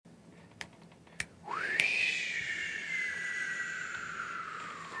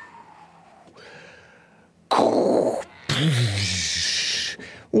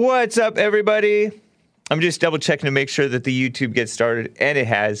What's up, everybody? I'm just double checking to make sure that the YouTube gets started, and it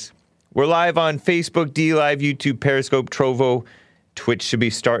has. We're live on Facebook, D Live, YouTube, Periscope, Trovo, Twitch should be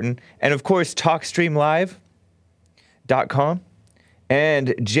starting, and of course, TalkStreamLive.com and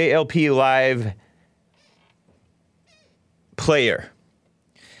JLP Live Player,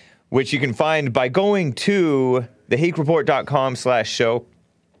 which you can find by going to thehakereport.com/show.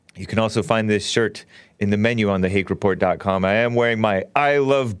 You can also find this shirt in the menu on thehakereport.com. I am wearing my I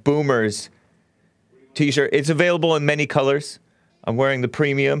Love Boomers t-shirt. It's available in many colors. I'm wearing the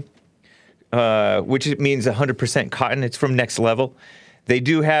premium, which means 100% cotton. It's from Next Level. They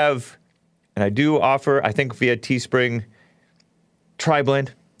do have, and I do offer, I think via Teespring,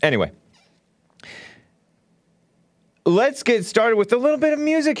 tri-blend. Anyway, let's get started with a little bit of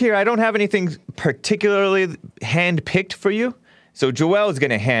music here. I don't have anything particularly hand-picked for you, so Joelle is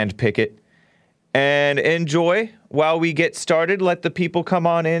going to hand-pick it. And enjoy while we get started. Let the people come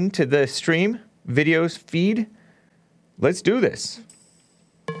on in to the stream, videos, feed. Let's do this.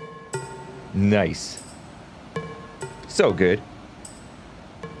 Nice. So good.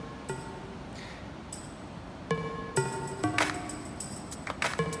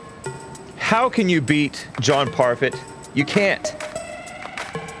 How can you beat John Parfit? You can't.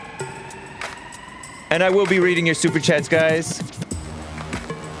 And I will be reading your super chats, guys.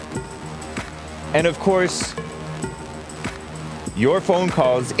 And of course, your phone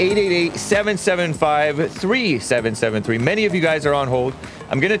calls, 888-775-3773. Many of you guys are on hold.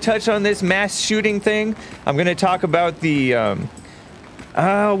 I'm going to touch on this mass shooting thing. I'm going to talk about the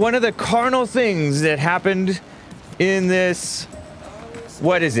one of the carnal things that happened in this,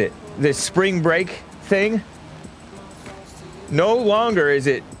 what is it? This spring break thing? No longer is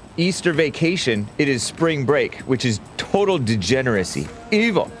it Easter vacation. It is spring break, which is total degeneracy.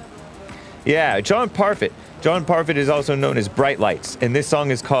 Evil. Yeah, John Parfit. John Parfit is also known as Bright Lights, and this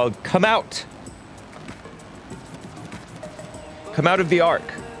song is called Come Out. Come out of the ark,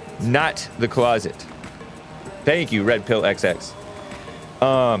 not the closet. Thank you, Red Pill XX.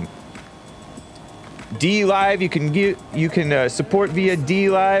 D Live, you can support via D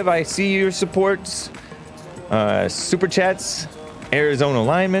Live. I see your supports. Super chats, Arizona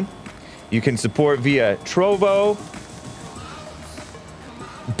Lineman. You can support via Trovo.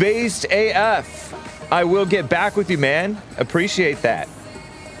 Based AF. I will get back with you, man. Appreciate that.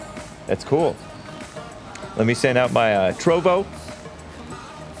 That's cool. Let me send out my Trovo.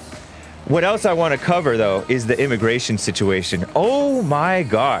 What else I want to cover, though, is the immigration situation. Oh my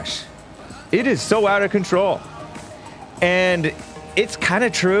gosh. It is so out of control. And it's kind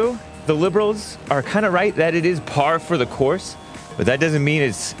of true. The liberals are kind of right that it is par for the course. But that doesn't mean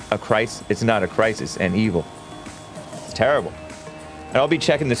it's a crisis. It's not a crisis and evil. It's terrible. And I'll be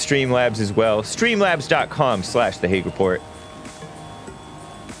checking the Streamlabs as well. Streamlabs.com/The Hague Report.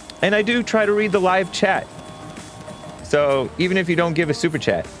 And I do try to read the live chat. So even if you don't give a super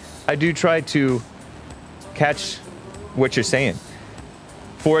chat, I do try to catch what you're saying.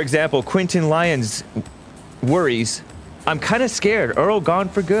 For example, Quentin Lyons worries, I'm kind of scared. Earl gone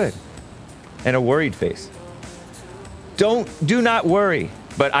for good. And a worried face. Do not worry.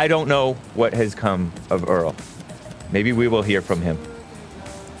 But I don't know what has come of Earl. Maybe we will hear from him.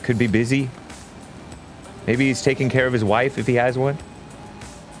 Could be busy. Maybe he's taking care of his wife if he has one.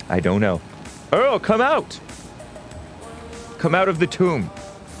 I don't know. Earl, come out. Come out of the tomb.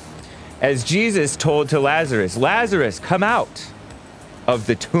 As Jesus told to Lazarus, Lazarus, come out of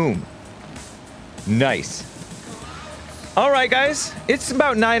the tomb. Nice. All right, guys. It's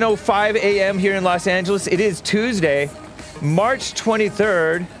about 9:05 a.m. here in Los Angeles. It is Tuesday, March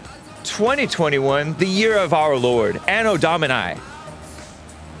 23rd, 2021, the year of our Lord, Anno Domini.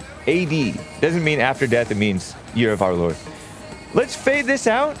 AD. Doesn't mean after death, it means year of our Lord. Let's fade this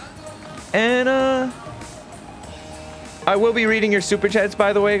out. And I will be reading your super chats,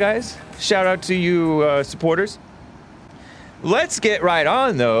 by the way, guys. Shout out to you supporters. Let's get right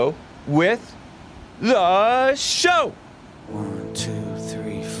on, though, with the show. 1, 2,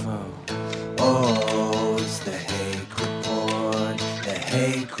 3, 4. Oh, it's the Hague Report. The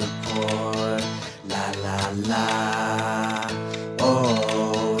Hague Report. La la la.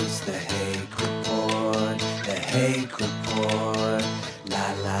 Oh, it's the Hague Report. The Hague Report.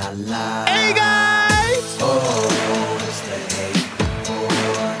 La la la. Hey, guys! Oh, it's the Hague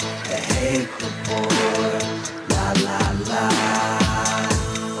Report. The Hague Report. La la la.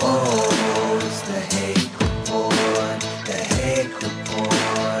 Oh, it's the Hague Report. The Hague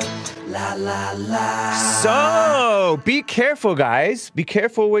Report. La la la. So, be careful, guys. Be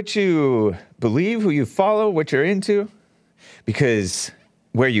careful what you believe, who you follow, what you're into. Because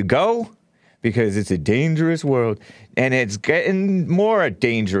where you go, because it's a dangerous world, and it's getting more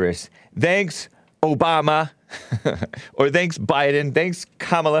dangerous. Thanks, Obama, or thanks, Biden, thanks,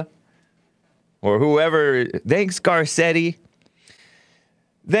 Kamala, or whoever, thanks, Garcetti,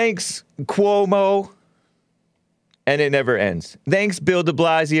 thanks, Cuomo, and it never ends. Thanks, Bill de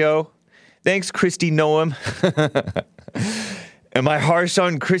Blasio. Thanks, Kristi Noem. Am I harsh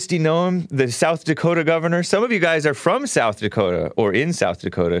on Kristi Noem, the South Dakota governor? Some of you guys are from South Dakota or in South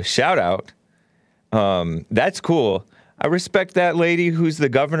Dakota. Shout out. That's cool. I respect that lady who's the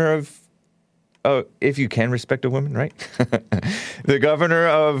governor of, if you can respect a woman, right? The governor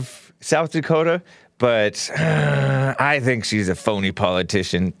of South Dakota. But I think she's a phony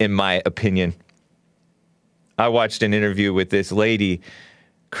politician, in my opinion. I watched an interview with this lady,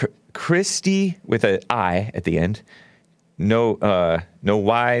 Kristi, with an I at the end. No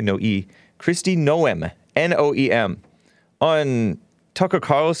Y, no E. Kristi Noem, Noem, on Tucker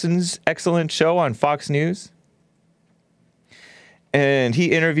Carlson's excellent show on Fox News. And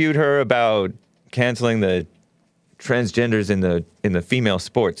he interviewed her about canceling the transgenders in the female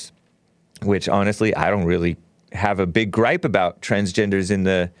sports, which honestly, I don't really have a big gripe about transgenders in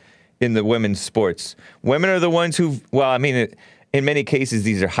the women's sports. Women are the ones who, well, I mean, in many cases,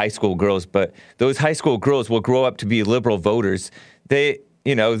 these are high school girls, but those high school girls will grow up to be liberal voters.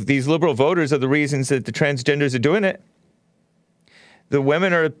 These liberal voters are the reasons that the transgenders are doing it. The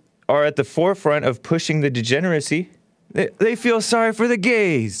women are at the forefront of pushing the degeneracy. They feel sorry for the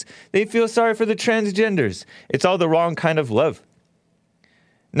gays. They feel sorry for the transgenders. It's all the wrong kind of love.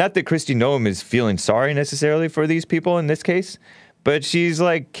 Not that Kristi Noem is feeling sorry necessarily for these people in this case, but she's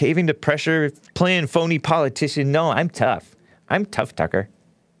like caving to pressure, playing phony politician. No, I'm tough. I'm tough, Tucker.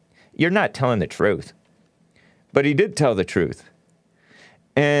 You're not telling the truth. But he did tell the truth.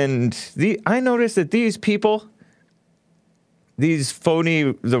 And I noticed that these people, these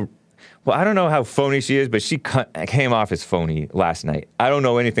phony, I don't know how phony she is, but she came off as phony last night. I don't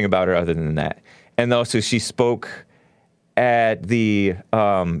know anything about her other than that. And also she spoke at the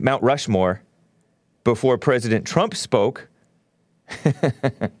Mount Rushmore before President Trump spoke.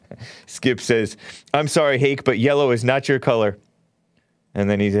 Skip says, I'm sorry, Hake, but yellow is not your color. And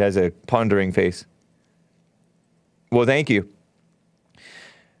then he has a pondering face. Well, thank you.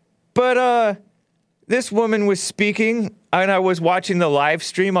 But this woman was speaking, and I was watching the live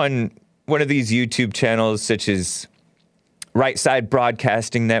stream on one of these YouTube channels, such as Right Side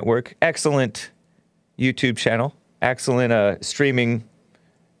Broadcasting Network. Excellent YouTube channel. Excellent streaming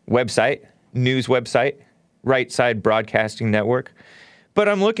website, news website, Right Side Broadcasting Network. But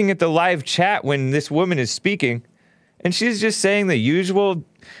I'm looking at the live chat when this woman is speaking, and she's just saying the usual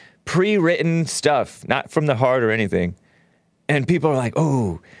pre-written stuff, not from the heart or anything. And people are like,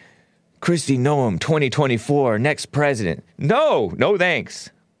 oh, Kristi Noem, 2024, next president. No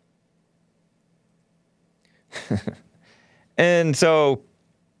thanks. And so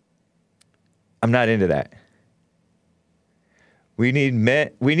I'm not into that. We need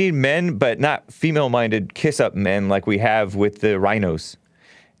men, but not female-minded kiss-up men like we have with the rhinos,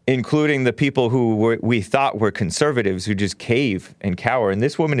 including the people who we thought were conservatives who just cave and cower. And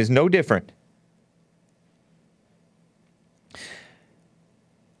this woman is no different.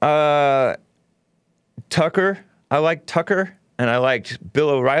 Tucker, I like Tucker, and I liked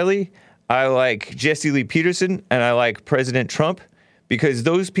Bill O'Reilly. I like Jesse Lee Peterson, and I like President Trump, because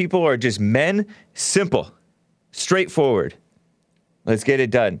those people are just men, simple, straightforward. Let's get it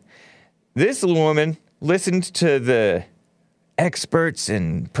done. This woman listened to the experts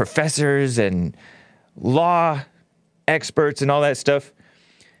and professors and law experts and all that stuff.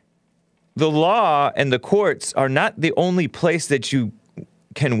 The law and the courts are not the only place that you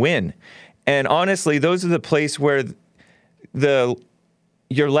can win. And honestly, those are the place where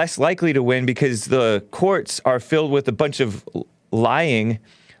you're less likely to win, because the courts are filled with a bunch of lying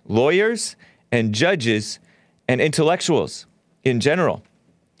lawyers and judges and intellectuals in general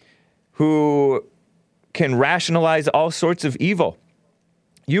who can rationalize all sorts of evil.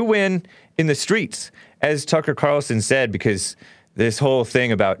 You win in the streets, as Tucker Carlson said, because this whole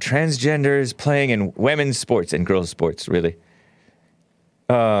thing about transgenders playing in women's sports and girls' sports, really,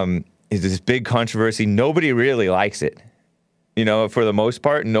 is this big controversy. Nobody really likes it. You know, for the most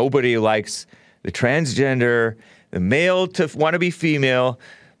part, nobody likes the transgender, the male to want to be female,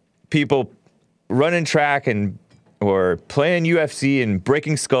 people running track or playing UFC and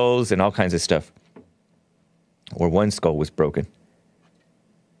breaking skulls and all kinds of stuff. Or one skull was broken.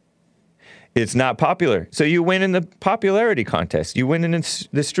 It's not popular. So you win in the popularity contest. You win in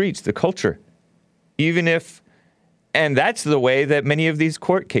the streets, the culture. And that's the way that many of these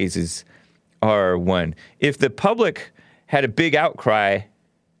court cases are won. If the public had a big outcry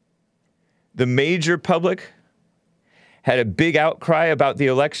the major public had a big outcry about the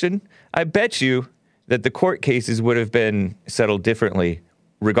election, I bet you that the court cases would have been settled differently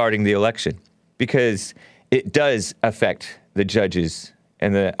regarding the election, because it does affect the judges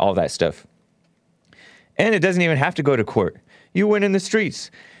and all that stuff. And it doesn't even have to go to court. You win in the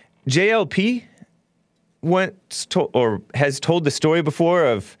streets. JLP has told the story before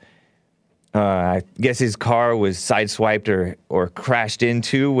of, I guess his car was sideswiped or crashed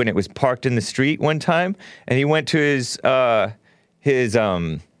into when it was parked in the street one time, and he went to his car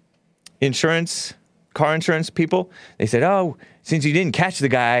insurance people. They said, "Oh, since you didn't catch the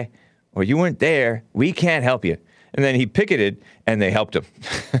guy or you weren't there, we can't help you." And then he picketed, and they helped him.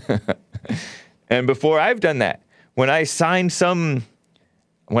 And before, I've done that. When I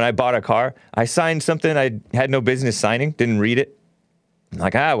bought a car, I signed something I had no business signing, didn't read it. I'm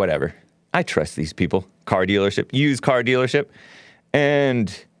like, whatever. I trust these people. Used car dealership.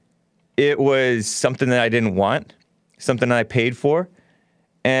 And it was something that I didn't want, something I paid for.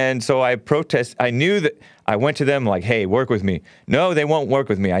 And so I protest. I knew that I went to them like, hey, work with me. No, they won't work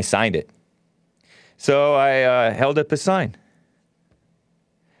with me. I signed it. So I held up a sign.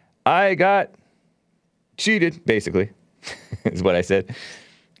 I got cheated, basically, is what I said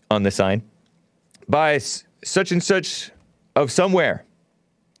on the sign, by such and such of somewhere.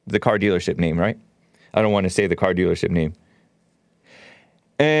 The car dealership name, right? I don't want to say the car dealership name.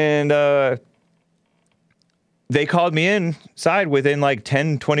 And they called me inside within like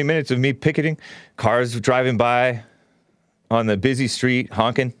 10, 20 minutes of me picketing. Cars driving by on the busy street,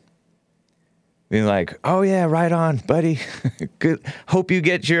 honking. Being like, "Oh yeah, right on, buddy. Good. Hope you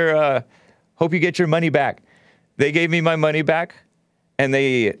get your money back." They gave me my money back, and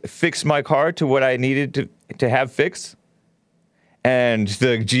they fixed my car to what I needed to have fixed. And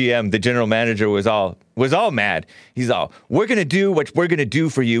the GM, the general manager, was all mad. He's all, "We're gonna do what we're gonna do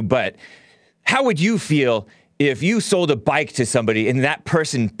for you, but how would you feel if you sold a bike to somebody and that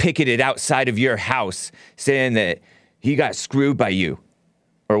person picketed outside of your house saying that he got screwed by you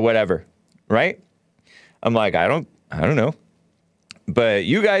or whatever?" Right? I'm like, I don't know. But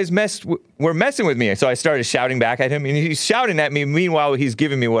you guys were messing with me. So I started shouting back at him, and he's shouting at me. Meanwhile, he's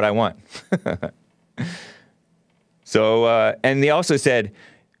giving me what I want. So, and they also said,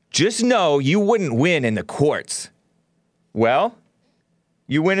 "Just know you wouldn't win in the courts." Well,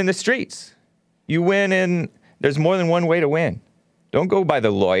 you win in the streets. You win there's more than one way to win. Don't go by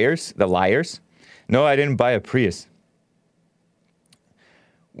the liars. No, I didn't buy a Prius.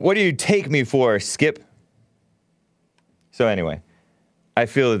 What do you take me for, Skip? So anyway, I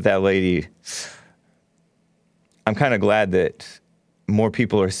feel that lady, I'm kind of glad that more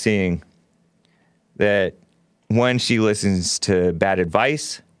people are seeing that when she listens to bad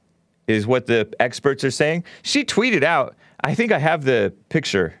advice is what the experts are saying. She tweeted out, I think I have the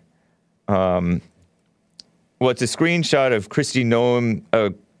picture. It's a screenshot of Kristi Noem,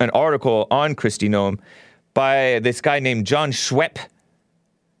 an article on Kristi Noem by this guy named John Schweppe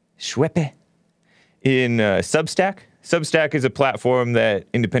in Substack. Substack is a platform that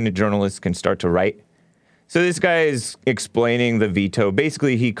independent journalists can start to write. So this guy is explaining the veto.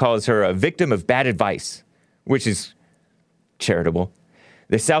 Basically, he calls her a victim of bad advice, which is charitable.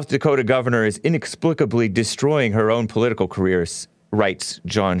 The South Dakota governor is inexplicably destroying her own political career, writes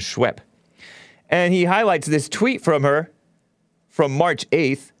John Schweppe. And he highlights this tweet from her from March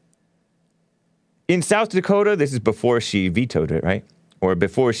 8th. In South Dakota, this is before she vetoed it, right? Or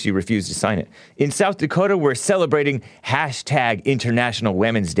before she refused to sign it. In South Dakota, we're celebrating #International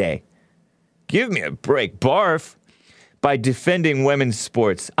Women's Day. Give me a break, barf. By defending women's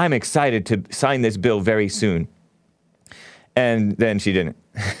sports, I'm excited to sign this bill very soon. And then she didn't.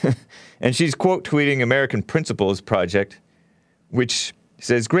 And she's quote tweeting American Principles Project, which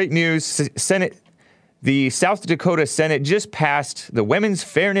says, "Great news, Senate. The South Dakota Senate just passed the Women's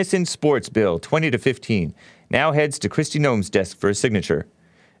Fairness in Sports Bill 20-15. Now heads to Kristi Noem's desk for a signature."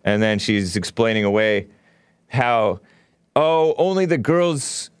 And then she's explaining away how, only the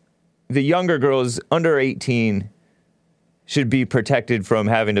younger girls under 18 should be protected from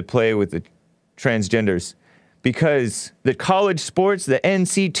having to play with the transgenders. Because the college sports, the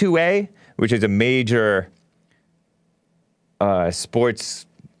NC2A, which is a major sports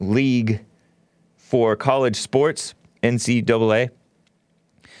league for college sports, NCAA,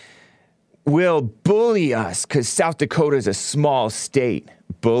 will bully us because South Dakota is a small state.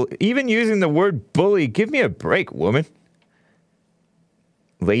 Even using the word bully, give me a break, woman.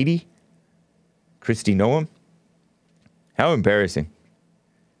 Lady, Kristi Noem. How embarrassing.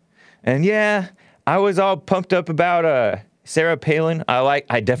 And yeah, I was all pumped up about Sarah Palin.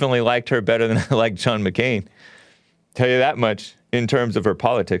 I definitely liked her better than I liked John McCain. Tell you that much in terms of her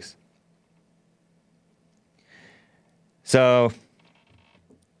politics. So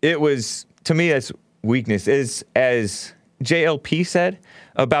it was, to me, that's weakness. Is as JLP said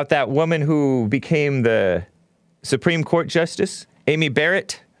about that woman who became the Supreme Court Justice, Amy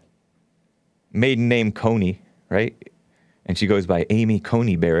Barrett, maiden name Coney, right? And she goes by Amy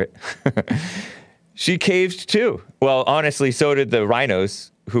Coney Barrett. She caved too. Well, honestly, so did the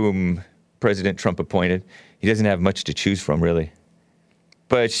rhinos whom President Trump appointed. He doesn't have much to choose from, really.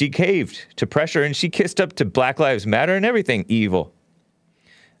 But she caved to pressure, and she kissed up to Black Lives Matter and everything evil.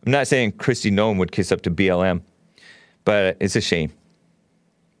 I'm not saying Kristi Noem would kiss up to BLM, but it's a shame.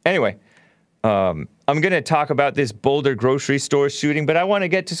 Anyway, I'm going to talk about this Boulder grocery store shooting, but I want to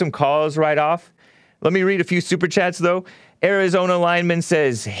get to some calls right off. Let me read a few super chats, though. Arizona lineman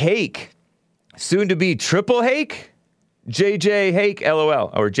says, Hake, soon to be triple Hake? JJ Hake, LOL.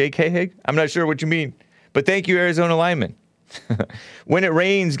 Or JK Hake? I'm not sure what you mean. But thank you, Arizona lineman. When It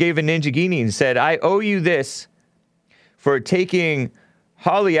Rains gave a Ninjagini and said, I owe you this for taking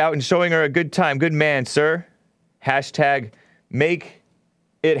Holly out and showing her a good time. Good man, sir. Hashtag make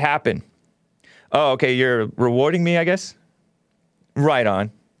it happen. Oh, okay. You're rewarding me, I guess? Right on.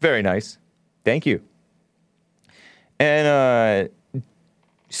 Very nice. Thank you. And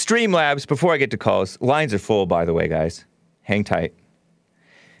Streamlabs, before I get to calls, lines are full, by the way, guys. Hang tight.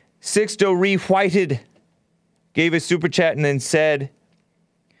 Sixto Re-Whited gave a super chat and then said,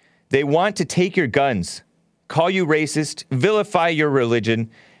 they want to take your guns, call you racist, vilify your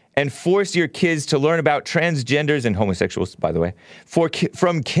religion, and force your kids to learn about transgenders and homosexuals, by the way,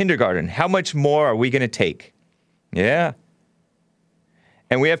 from kindergarten. How much more are we going to take? Yeah.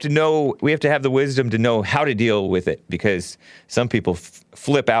 And we have to have the wisdom to know how to deal with it, because some people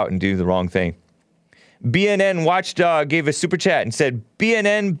flip out and do the wrong thing. BNN Watchdog gave a super chat and said,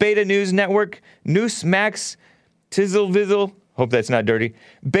 BNN Beta News Network, Noose Max, Tizzle Vizzle, hope that's not dirty,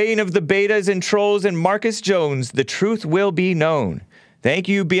 Bane of the Betas and Trolls, and Marcus Jones, the truth will be known. Thank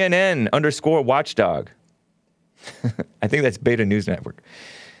you, BNN _Watchdog. I think that's Beta News Network.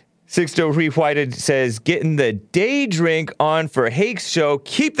 Sixto Re-Whited says, getting the day drink on for Hake's show.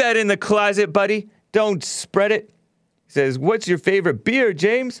 Keep that in the closet, buddy. Don't spread it. He says, what's your favorite beer,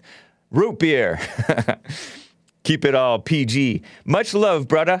 James? Root beer. Keep it all PG. Much love,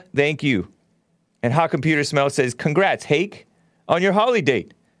 brother. Thank you. And Hot Computer Smell says, congrats, Hake, on your Holly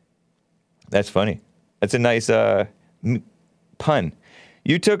date. That's funny. That's a nice pun.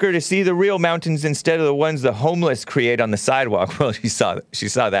 You took her to see the real mountains instead of the ones the homeless create on the sidewalk. Well, she saw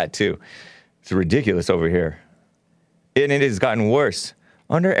that too. It's ridiculous over here. And it has gotten worse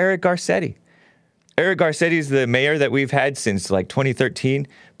under Eric Garcetti. Eric Garcetti is the mayor that we've had since like 2013.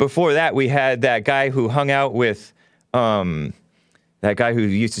 Before that, we had that guy who hung out with, that guy who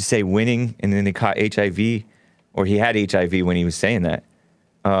used to say winning and then they caught HIV, or he had HIV when he was saying that.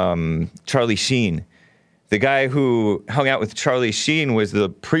 Charlie Sheen. The guy who hung out with Charlie Sheen was the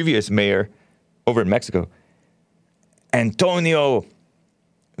previous mayor over in Mexico, Antonio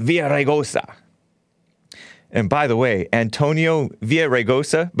Villaraigosa. And by the way, Antonio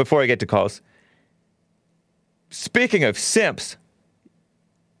Villaraigosa, before I get to calls, speaking of simps,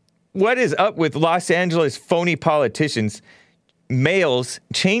 what is up with Los Angeles phony politicians, males,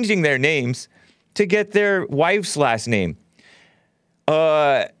 changing their names to get their wife's last name?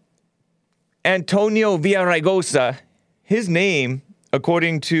 Antonio Villaraigosa, his name,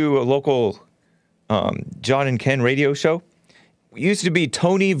 according to a local John and Ken radio show, used to be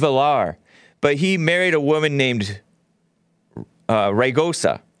Tony Villar, but he married a woman named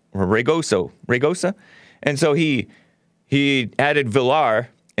Raigosa, or Raigosa, and so he added Villar,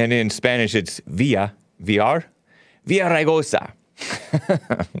 and in Spanish it's Villaraigosa.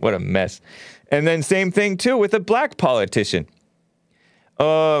 What a mess. And then same thing too with a black politician.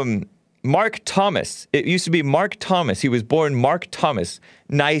 Mark Thomas. It used to be Mark Thomas. He was born Mark Thomas.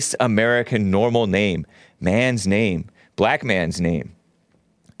 Nice American normal name. Man's name. Black man's name.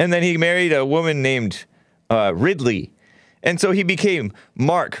 And then he married a woman named Ridley. And so he became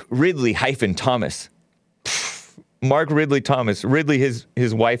Mark Ridley Thomas. Mark Ridley Thomas. Ridley,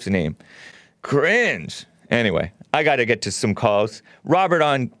 his wife's name. Cringe. Anyway, I got to get to some calls. Robert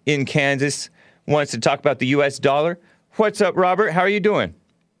in Kansas wants to talk about the U.S. dollar. What's up, Robert? How are you doing?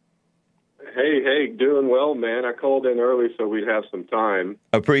 Hey, doing well, man. I called in early so we'd have some time.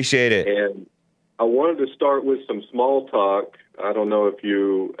 Appreciate it. And I wanted to start with some small talk. I don't know if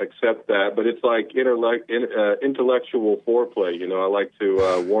you accept that, but it's like intellectual foreplay. You know, I like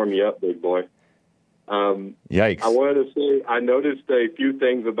to warm you up, big boy. Yikes. I wanted to say I noticed a few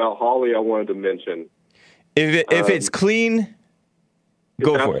things about Holly I wanted to mention. If it's clean,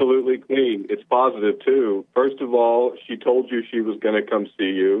 go for it. It's absolutely clean. It's positive, too. First of all, she told you she was going to come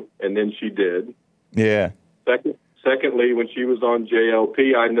see you, and then she did. Yeah. Secondly, when she was on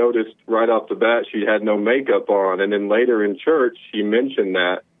JLP, I noticed right off the bat she had no makeup on. And then later in church, she mentioned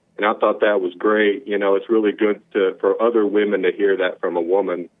that. And I thought that was great. You know, it's really good for other women to hear that from a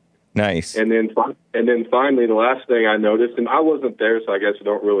woman. Nice. And then finally, the last thing I noticed, and I wasn't there, so I guess I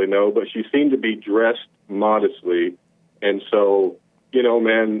don't really know, but she seemed to be dressed modestly. And so, you know,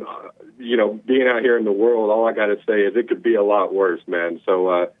 man, being out here in the world, all I got to say is it could be a lot worse, man.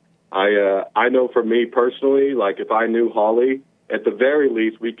 So I know for me personally, like if I knew Holly, at the very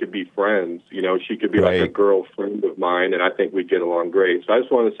least, we could be friends. You know, she could be like a girlfriend of mine, and I think we'd get along great. So I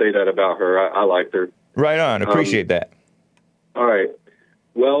just want to say that about her. I liked her. Right on. Appreciate that. All right.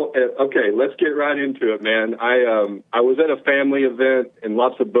 Well, okay, let's get right into it, man. I was at a family event and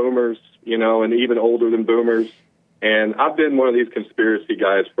lots of boomers, you know, and even older than boomers. And I've been one of these conspiracy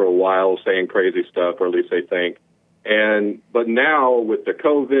guys for a while, saying crazy stuff, or at least they think. But now with the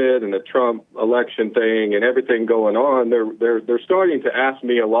COVID and the Trump election thing and everything going on, they're starting to ask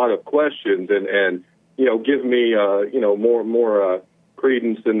me a lot of questions and you know, give me more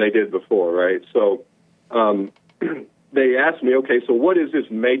credence than they did before, right? So they asked me, okay, so what is this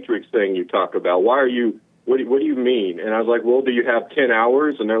matrix thing you talk about? What do you mean? And I was like, well, do you have 10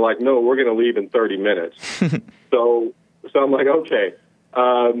 hours? And they're like, no, we're going to leave in 30 minutes. So I'm like, okay,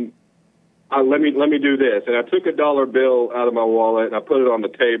 let me do this. And I took a dollar bill out of my wallet and I put it on the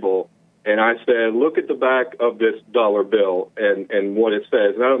table. And I said, look at the back of this dollar bill and what it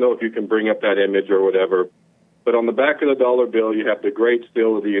says. And I don't know if you can bring up that image or whatever, but on the back of the dollar bill, you have the Great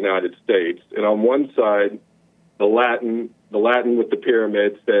Seal of the United States. And on one side, the Latin with the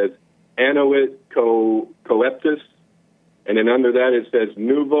pyramid says, Annuit Coeptus, and then under that it says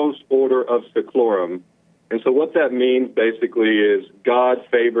Novus Order of Seclorum. And so what that means basically is God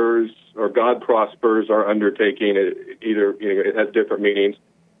favors or God prospers our undertaking. It has different meanings.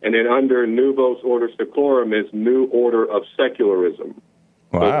 And then under Novus Order Seclorum is New Order of Secularism.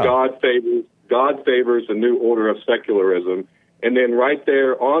 Wow. So God favors a new order of secularism. And then right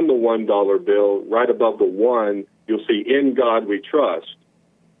there on the $1 bill, right above the 1, you'll see In God We Trust.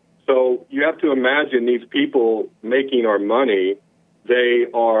 So you have to imagine these people making our money, they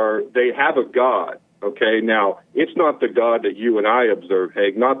have a God, okay? Now, it's not the God that you and I observe,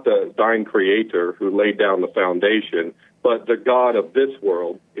 Haig, not the thine creator who laid down the foundation, but the God of this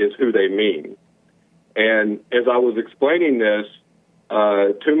world is who they mean. And as I was explaining this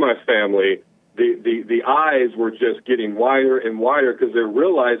to my family, the eyes were just getting wider and wider because they're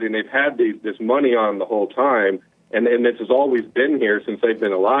realizing they've had this money on the whole time, and this has always been here since they've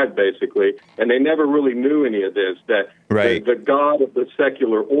been alive, basically, and they never really knew any of this, that right. the God of the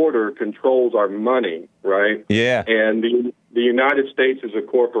secular order controls our money, right? Yeah. And the United States is a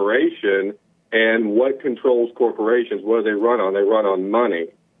corporation, and what controls corporations? What do they run on? They run on money.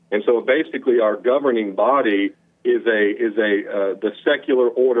 And so basically our governing body is the secular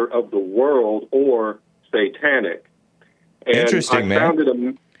order of the world, or satanic. And interesting,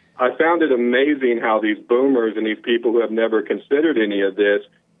 man. I found it amazing how these boomers and these people who have never considered any of this,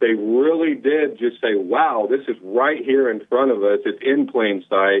 they really did just say, wow, this is right here in front of us. It's in plain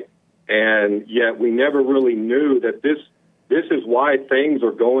sight. And yet we never really knew that this is why things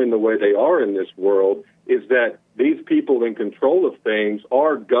are going the way they are in this world, is that these people in control of things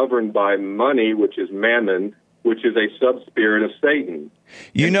are governed by money, which is mammon, which is a sub-spirit of Satan.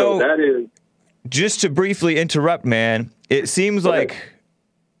 So that is... Just to briefly interrupt, man, it seems like,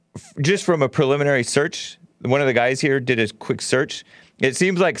 just from a preliminary search, one of the guys here did a quick search, it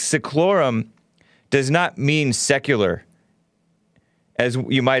seems like seclorum does not mean secular, as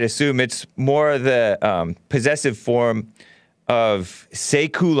you might assume. It's more the possessive form of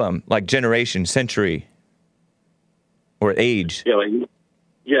seculum, like generation, century, or age.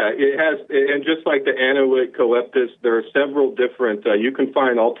 Yeah, it has, and just like the Annuit Coeptus, there are several different, you can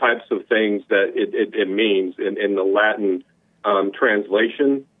find all types of things that it means in the Latin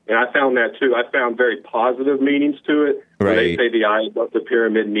translation. And I found that too. I found very positive meanings to it. Right. They say the eye above the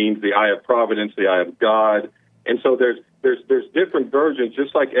pyramid means the eye of providence, the eye of God. And so there's different versions,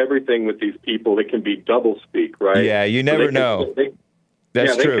 just like everything with these people. It can be doublespeak, right? Yeah, you never know.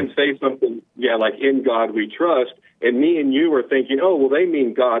 That's true. They can say something, like In God We Trust, and me and you are thinking, oh, well, they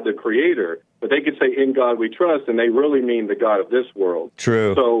mean God the Creator. But they could say In God We Trust, and they really mean the God of this world.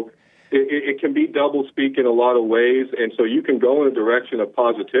 True. So it can be doublespeak in a lot of ways, and so you can go in a direction of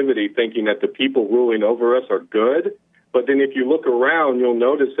positivity thinking that the people ruling over us are good, but then if you look around, you'll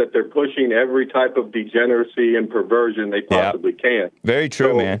notice that they're pushing every type of degeneracy and perversion they possibly can. Very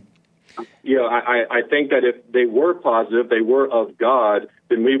true, man. I think that if they were positive, they were of God,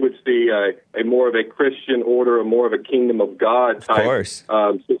 then we would see a more of a Christian order, a more of a kingdom of God type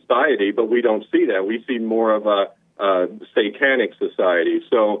society, but we don't see that. We see more of a satanic society.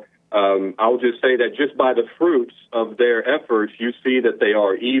 So I'll just say that just by the fruits of their efforts, you see that they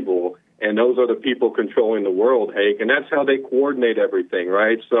are evil, and those are the people controlling the world, Hake, and that's how they coordinate everything,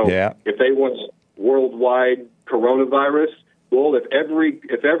 right? So if they want worldwide coronavirus, well, if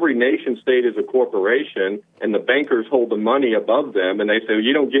every nation state is a corporation and the bankers hold the money above them, and they say, well,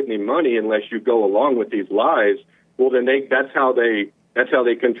 you don't get any money unless you go along with these lies, well, then that's how they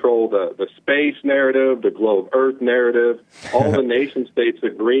control the space narrative, the globe Earth narrative, all the nation states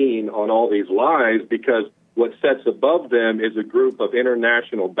agreeing on all these lies, because what sits above them is a group of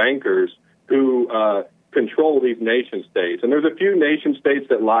international bankers who control these nation states. And there's a few nation states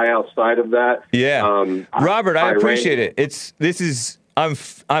that lie outside of that. Yeah. Robert, I appreciate it. I'm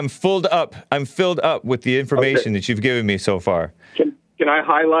filled up. I'm filled up with the information that you've given me so far. Can I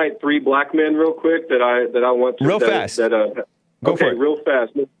highlight 3 black men real quick that I want to... Real fast. Go for it. Real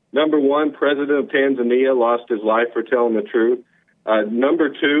fast. Number 1, President of Tanzania lost his life for telling the truth. Number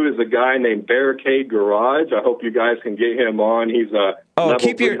 2 is a guy named Barricade Garage. I hope you guys can get him on. He's a level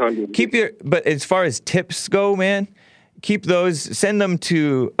 300. But as far as tips go, man, keep those. Send them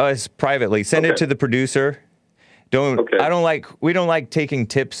to us privately. Send it to the producer. We don't like taking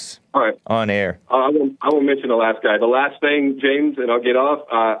tips on air. I won't mention the last guy. The last thing, James, and I'll get off.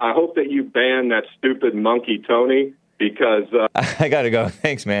 I hope that you ban that stupid monkey Tony, because I gotta go.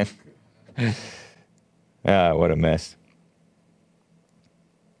 Thanks, man. What a mess.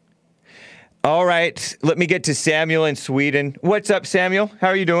 All right, let me get to Samuel in Sweden. What's up, Samuel? How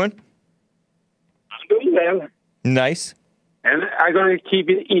are you doing? I'm doing well. Nice. And I'm going to keep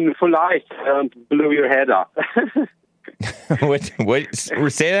it info light and blow your head up. What?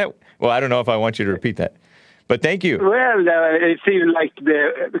 Say that? Well, I don't know if I want you to repeat that, but thank you. Well, it seemed like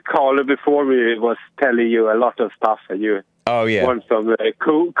the caller before me was telling you a lot of stuff, and you want some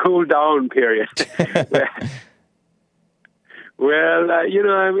cool down period. Well, I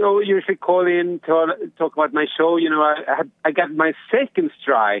usually call in to talk about my show. I got my second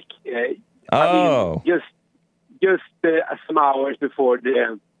strike. Just some hours before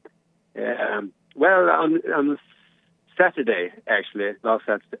the, on Saturday, actually, last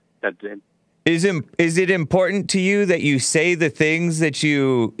Saturday. Is it important to you that you say the things that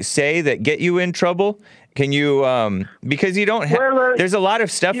you say that get you in trouble? Can you, because you don't have, there's a lot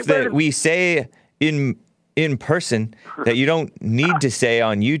of stuff that we say in person that you don't need to say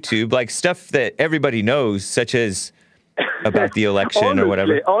on YouTube, like stuff that everybody knows, such as about the election or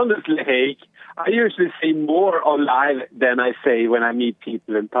whatever. Honestly, Hake, I usually say more on live than I say when I meet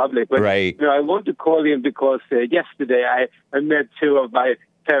people in public. But, right. I want to call in because yesterday I met 2 of my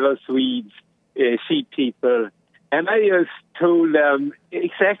fellow Swedes, sheep people, and I just told them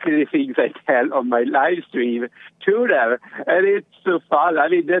exactly the things I tell on my live stream to them. And it's so fun. I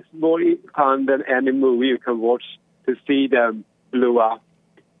mean, that's more fun than any movie you can watch to see them blow up.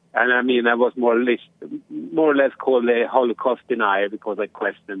 And I mean, I was more or less called a Holocaust denier because I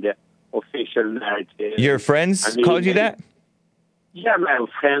questioned the official narrative. Your friends called you that? Yeah, my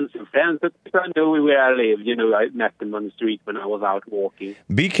friends, but I know where I live. I met them on the street when I was out walking.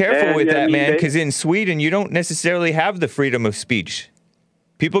 Be careful with that, man, because in Sweden, you don't necessarily have the freedom of speech.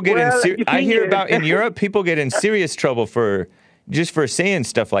 People get I hear about in Europe, people get in serious trouble for saying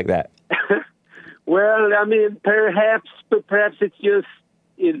stuff like that. Well, I mean, perhaps it's just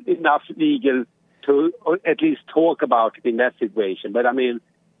enough legal to at least talk about it in that situation. But I mean,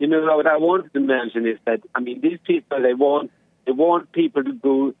 what I wanted to mention is that, I mean, these people, they want people to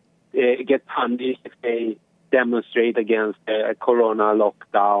go get punished if they demonstrate against a corona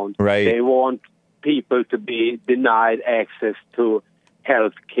lockdown. Right. They want people to be denied access to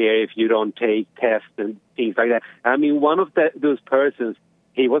health care if you don't take tests and things like that. I mean, one of those persons,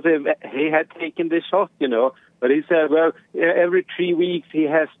 he had taken the shot, but he said, well, every 3 weeks he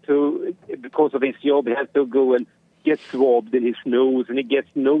has to, because of his job, he has to go and get swabbed in his nose, and he gets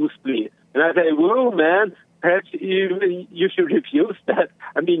nosebleed. And I say, whoa, man, perhaps you should refuse that.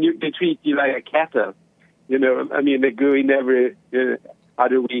 I mean, they treat you like a cattle. I mean, they go in every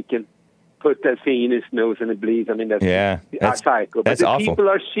other week and put that thing in his nose and it bleeds. I mean, that's psycho. But awful. People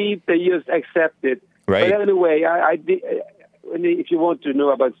are sheep. They just accept it. Right. But anyway, if you want to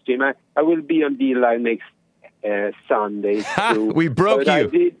know about stream, I will be on D-Line next Sunday. We broke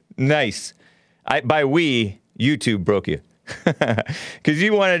you. Nice. YouTube broke you. Because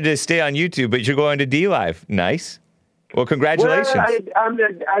you wanted to stay on YouTube, but you're going to D-Live. Nice. Well, congratulations. Well, I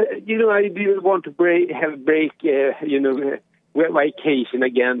didn't want to have a break, vacation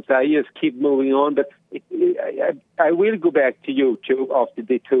again, so I just keep moving on. But I will go back to YouTube after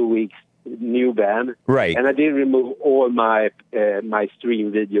the 2 weeks new ban. Right. And I did remove all my my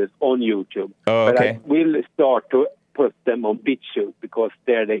stream videos on YouTube. Oh, But okay. I will start to put them on BitChute because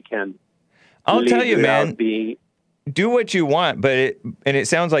there they can. I'll tell live you, without man. Being, Do what you want, but it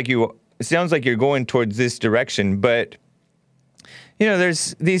sounds like you're going towards this direction. But you know,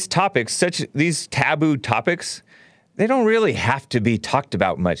 there's these topics, these taboo topics. They don't really have to be talked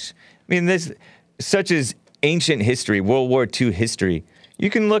about much. I mean, such as ancient history, World War II history. You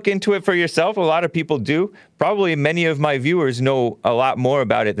can look into it for yourself. A lot of people do. Probably many of my viewers know a lot more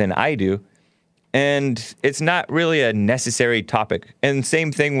about it than I do. And it's not really a necessary topic. And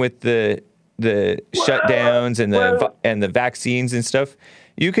same thing with the shutdowns and the vaccines and stuff.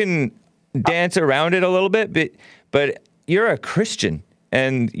 You can dance around it a little bit, but you're a Christian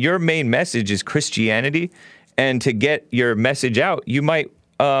and your main message is Christianity. And to get your message out, you might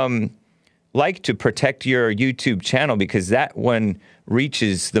like to protect your YouTube channel because that one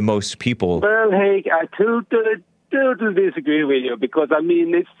reaches the most people. well, hey, I totally disagree with you because, I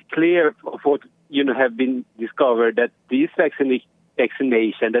mean, it's clear of what, have been discovered that this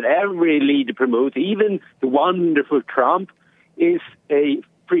vaccination that every leader promotes, even the wonderful Trump, is a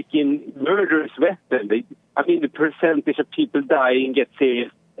freaking murderous weapon. I mean, the percentage of people dying get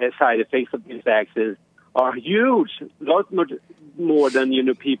serious side effects of these vaccines are huge, a lot more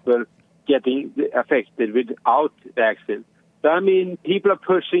than, people getting affected without vaccines. So, I mean, people are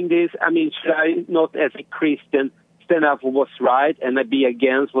pushing this. I mean, should I not, as a Christian, stand up for what's right and be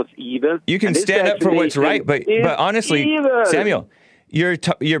against what's evil? You can stand up for what's right, but honestly, evil. Samuel,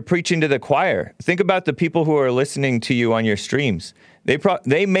 you're preaching to the choir. Think about the people who are listening to you on your streams.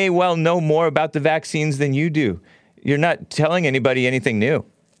 They may well know more about the vaccines than you do. You're not telling anybody anything new.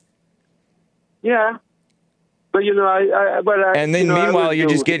 Yeah. But, and then meanwhile, you're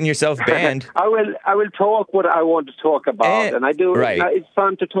just getting yourself banned. I will talk what I want to talk about, and I do. Right. It's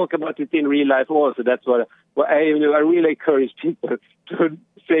fun to talk about it in real life also. That's what I really encourage people to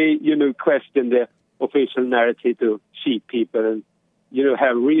say, question the official narrative to cheat people and,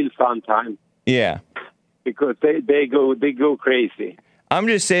 have real fun time. Yeah. Because they go crazy. I'm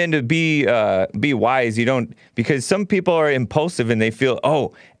just saying to be wise. Because some people are impulsive and they feel,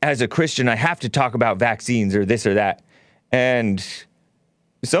 oh, as a Christian, I have to talk about vaccines or this or that. And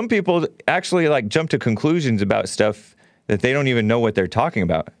some people actually jump to conclusions about stuff that they don't even know what they're talking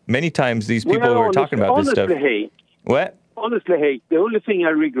about. Many times these people who are talking about this stuff. What? Honestly, hey, the only thing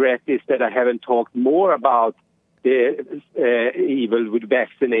I regret is that I haven't talked more about the evil with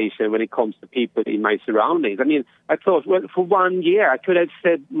vaccination when it comes to people in my surroundings. I mean, I thought, well, for 1 year, I could have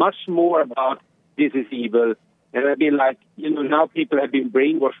said much more about this is evil. And I've been now people have been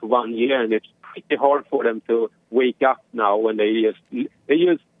brainwashed for 1 year, and it's pretty hard for them to wake up now when they just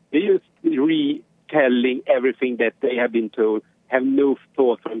retelling everything that they have been told, have no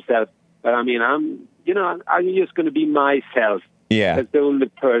thought for themselves. But I mean, I'm just going to be myself. Yeah. That's the only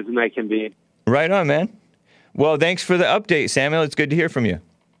person I can be. Right on, man. Well, thanks for the update, Samuel. It's good to hear from you.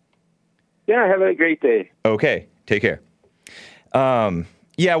 Yeah, have a great day. Okay, take care.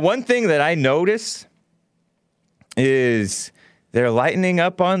 Yeah, one thing that I notice is they're lightening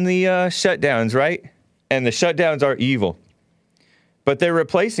up on the shutdowns, right? And the shutdowns are evil. But they're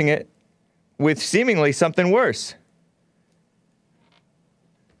replacing it with seemingly something worse.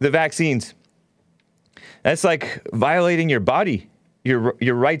 The vaccines. That's like violating your body,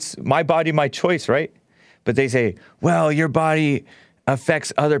 your rights, my body, my choice, right? But they say, well, your body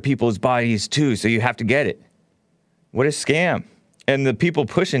affects other people's bodies too, so you have to get it. What a scam. And the people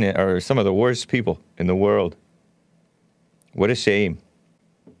pushing it are some of the worst people in the world. What a shame.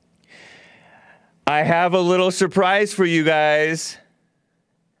 I have a little surprise for you guys.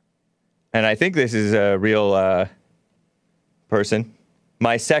 And I think this is a real person.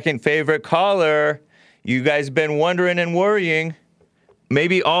 My second favorite caller. You guys been wondering and worrying.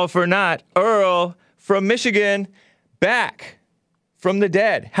 Maybe all for naught. Earl from Michigan, back from the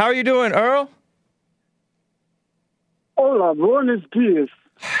dead. How are you doing, Earl? Hola, buenos dias,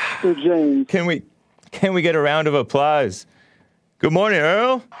 Sir James. Can we get a round of applause? Good morning,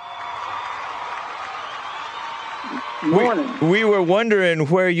 Earl. Morning. We were wondering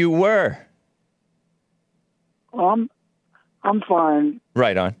where you were. I'm fine.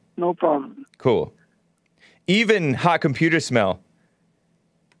 Right on. No problem. Cool. Even Hot Computer Smell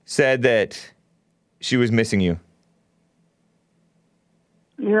said that she was missing you.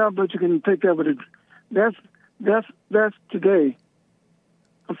 Yeah, but you can take that with a... That's today.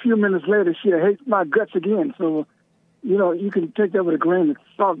 A few minutes later, she hates my guts again. So, you can take that with a grain of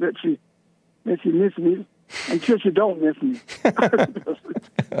salt that she misses me until she don't miss me.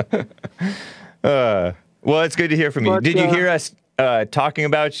 Well, it's good to hear from you. But, Did you hear us talking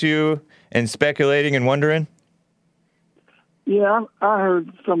about you and speculating and wondering? Yeah, I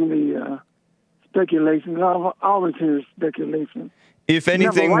heard some of the speculations. I always hear speculation. If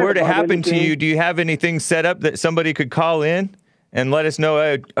anything right were to about happen to anything. you, do you have anything set up that somebody could call in and let us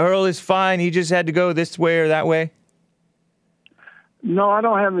know, Earl is fine, he just had to go this way or that way? No, I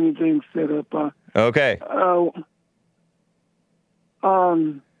don't have anything set up. Okay.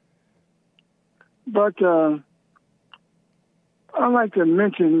 But I'd like to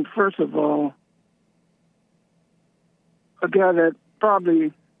mention, first of all, a guy that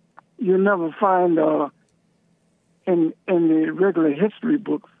probably you'll never find in the regular history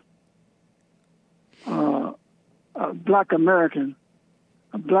books. A black American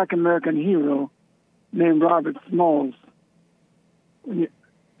hero named Robert Smalls.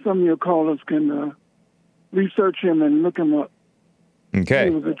 Some of your callers can research him and look him up. Okay.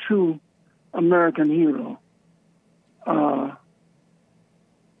 He was a true American hero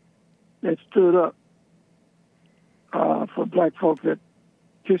that stood up for black folks that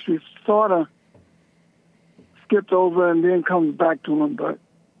history sort of skipped over and then comes back to him, but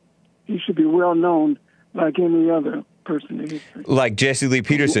he should be well known like any other person in history. Like Jesse Lee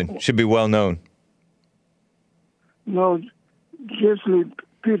Peterson should be well known. No, Jesse Lee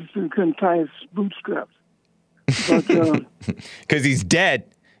Peterson couldn't tie his bootstraps. But Because he's dead.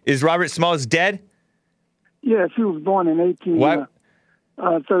 Is Robert Smalls dead? yes, he was born in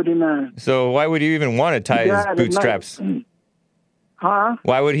 1839. So why would he even want to tie He his died at bootstraps? night. Huh?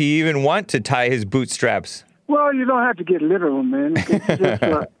 Why would he even want to tie his bootstraps? Well, you don't have to get literal, man. You can just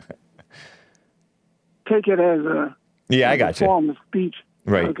take it as a Yeah, I as a got you. form of speech.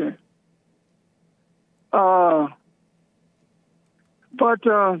 Right. Okay. But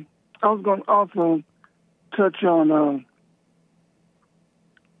I was going to also touch on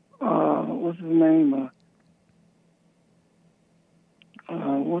what's his name?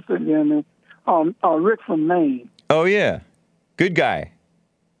 What's that damn name? Rick from Maine. Oh, yeah. Good guy.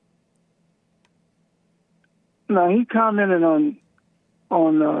 Now he commented on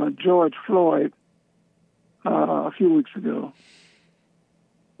George Floyd a few weeks ago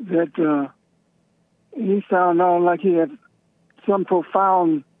that he sounded like he had some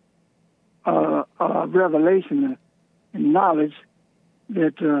profound revelation and knowledge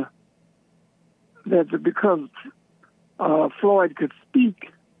that because Floyd could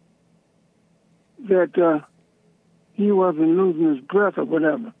speak, that he wasn't losing his breath or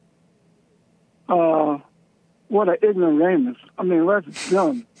whatever. What an ignoramus! I mean, that's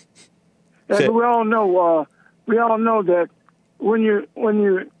dumb. And we all know that when you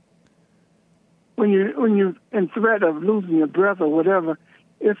in threat of losing your breath or whatever,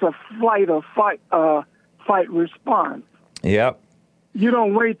 it's a flight or fight response. Yep. You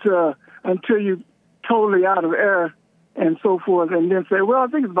don't wait until you're totally out of air and so forth, and then say, "Well, I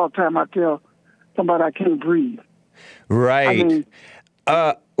think it's about time I tell somebody I can't breathe." Right. I mean,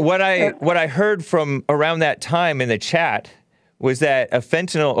 what I heard from around that time in the chat was that with a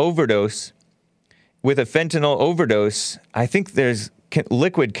fentanyl overdose, I think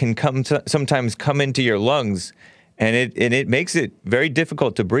liquid can sometimes come into your lungs, and it makes it very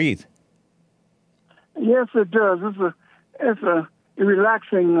difficult to breathe. Yes, it does. It's a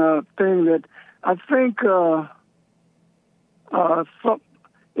relaxing thing that I think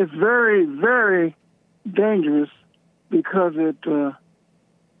it's very, very dangerous because it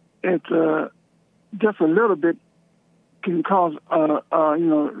just a little bit can cause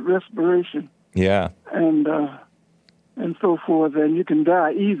respiration. Yeah. And so forth, and you can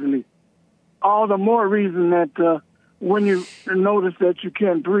die easily. All the more reason that when you notice that you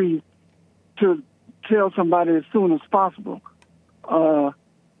can't breathe, to tell somebody as soon as possible.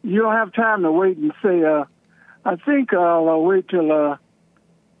 You don't have time to wait and say, I think I'll wait till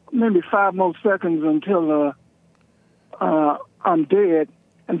maybe 5 more seconds until I'm dead,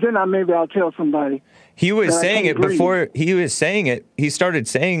 and then I'll tell somebody. He was saying it before. He started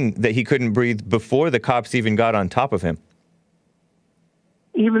saying that he couldn't breathe before the cops even got on top of him.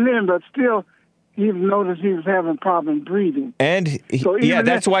 Even then, but still, he noticed he was having problems breathing. And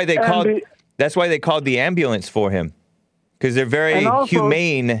that's why they called the ambulance for him, because they're very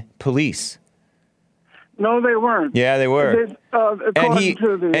humane police. No, they weren't. Yeah, they were.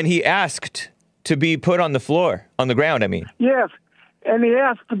 And he asked to be put on the ground. I mean. Yes, and he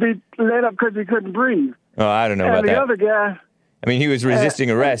asked to be let up because he couldn't breathe. Oh, I don't know about that. And the other guy. I mean, he was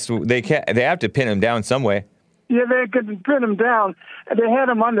resisting arrest. They have to pin him down some way. Yeah, they could pin him down. They had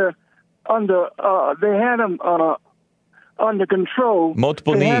him under control.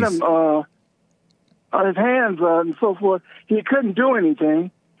 Multiple knees. They had him on his hands and so forth. He couldn't do anything.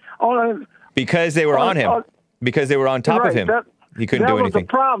 Because they were on him. Because they were on top of him. He couldn't do That was anything. a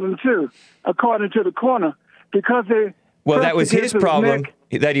problem, too, according to the coroner, because they... Well, that was his problem neck.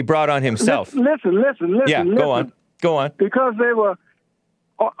 that he brought on himself. Listen. Yeah, listen. Go on. Because they were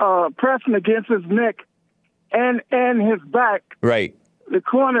pressing against his neck and his back. Right. The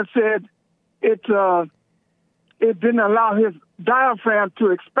coroner said it didn't allow his diaphragm to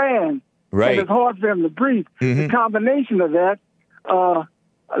expand. Right. And it's hard for him to breathe. Mm-hmm. The combination of that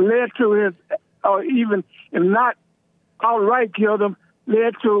led to his, or even if not outright killed him,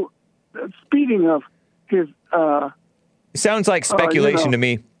 led to the speeding of his. Sounds like speculation to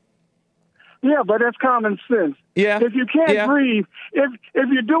me. Yeah, but that's common sense. Yeah. If you can't breathe, if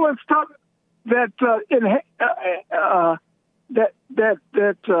you're doing stuff that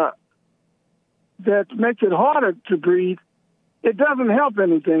that makes it harder to breathe, it doesn't help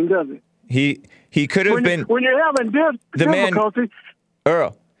anything, does it? He could have been when you're having difficulty.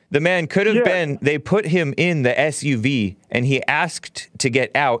 Earl, the man could have been. They put him in the SUV, and he asked to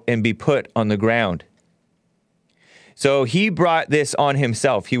get out and be put on the ground. So he brought this on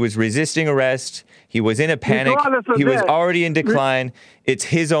himself. He was resisting arrest. He was in a panic. He was already in decline. It's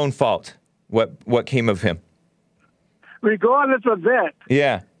his own fault. What came of him? Regardless of that,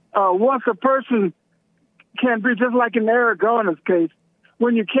 once a person can't breathe, just like in Arizona's case,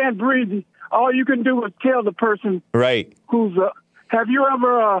 when you can't breathe, all you can do is tell the person who's. Have you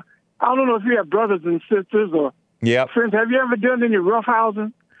ever? I don't know if you have brothers and sisters or friends. Have you ever done any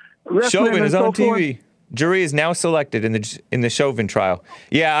roughhousing? Chauvin is on TV. Jury is now selected in the Chauvin trial.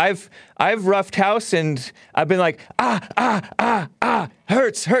 Yeah, I've roughed house and I've been like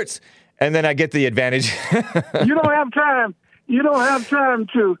hurts, and then I get the advantage. You don't have time. You don't have time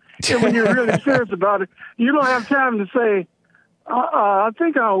to, when you're really serious about it. You don't have time to say, I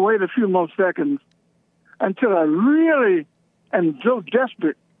think I'll wait a few more seconds until I really am so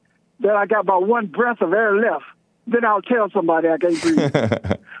desperate that I got about one breath of air left. Then I'll tell somebody I can't breathe.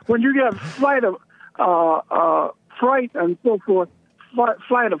 When you get fright and so forth,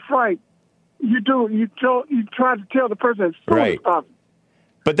 flight of fright, you try to tell the person as soon as possible.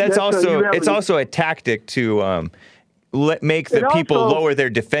 But it's also a tactic to make the people lower their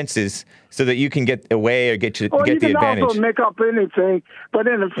defenses so that you can get away or get the advantage. You can also make up anything, but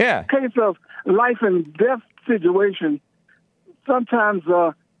in the case of life and death situation, sometimes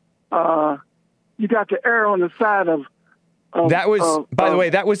you got to err on the side of. That was, by the way,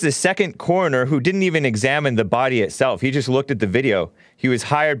 that was the second coroner who didn't even examine the body itself. He just looked at the video. He was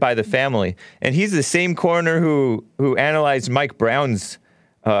hired by the family, and he's the same coroner who analyzed Mike Brown's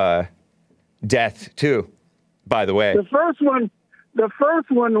death too. By the way, the first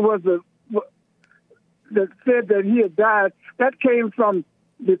one was that said that he had died. That came from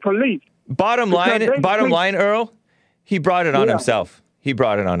the police. Bottom line, Earl, he brought it on himself. He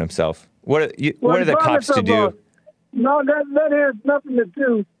brought it on himself. What are the cops to do? No, that has nothing to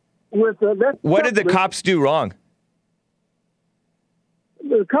do with that. What did the cops do wrong?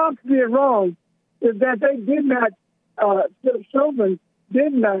 The cops did wrong is that they did not. Chauvin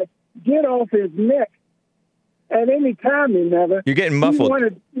did not get off his neck at any time. You're getting muffled.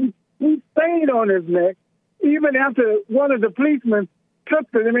 He stayed on his neck even after one of the policemen took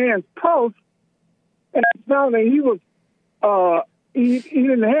the man's pulse and found that he was he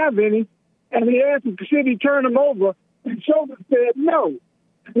didn't have any, and he asked him, should he turn him over? And Chauvin said no.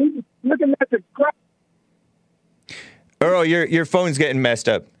 He was looking at the crowd. Earl, your phone's getting messed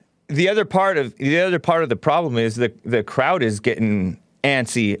up. The other part of the problem is the crowd is getting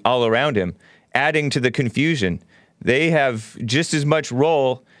antsy all around him, adding to the confusion. They have just as much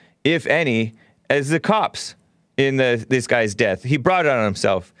role, if any, as the cops in this guy's death. He brought it on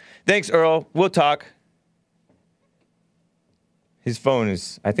himself. Thanks, Earl. We'll talk. His phone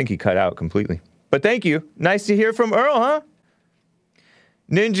I think he cut out completely. But thank you. Nice to hear from Earl, huh?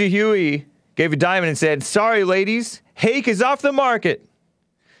 Ninja Huey gave a diamond and said, sorry, ladies, hake is off the market.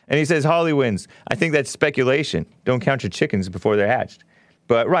 And he says Holly wins. I think that's speculation. Don't count your chickens before they're hatched.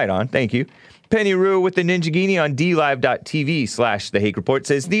 But right on. Thank you. Penny Rue with the Ninjagini on DLive.tv/The Hake Report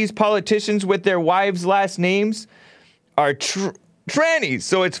says, these politicians with their wives' last names are trannies,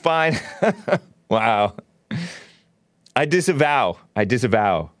 so it's fine. Wow. I disavow.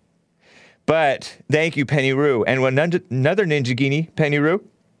 But thank you, Penny Rue. And another Ninjagini, Penny Rue,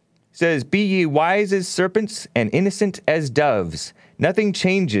 says, be ye wise as serpents and innocent as doves. Nothing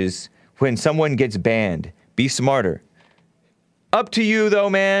changes when someone gets banned. Be smarter. Up to you, though,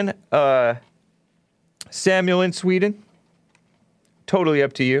 man. Samuel in Sweden. Totally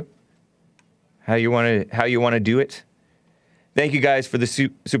up to you. How you want to do it. Thank you guys for the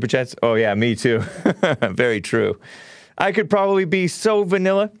super chats. Oh yeah, me too. Very true. I could probably be so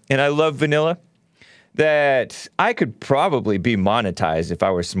vanilla, and I love vanilla. that I could probably be monetized if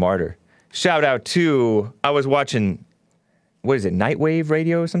I were smarter. Shout out to, I was watching, what is it, Nightwave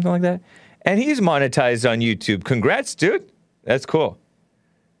Radio or something like that? And he's monetized on YouTube. Congrats, dude. That's cool.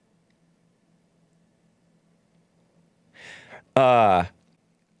 Let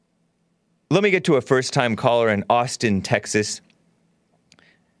me get to a first-time caller in Austin, Texas.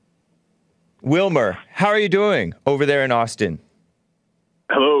 Wilmer, how are you doing over there in Austin?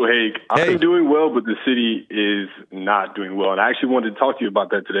 Hello, Hake. Hey. I'm doing well, but the city is not doing well. And I actually wanted to talk to you about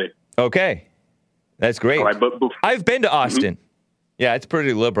that today. Okay. That's great. All right, but I've been to Austin. Yeah, it's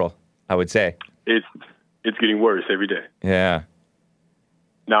pretty liberal, I would say. it's getting worse every day. Yeah.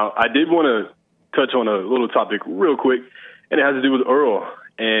 Now, I did want to touch on a little topic real quick, and it has to do with Earl.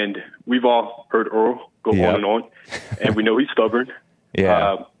 And we've all heard Earl go Yep. on and on, and we know he's stubborn.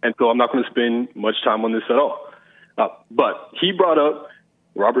 Yeah. And so I'm not going to spend much time on this at all. But he brought up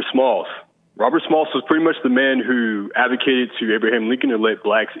Robert Smalls. Robert Smalls was pretty much the man who advocated to Abraham Lincoln to let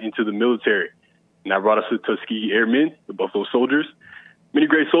blacks into the military. And that brought us to Tuskegee Airmen, the Buffalo Soldiers, many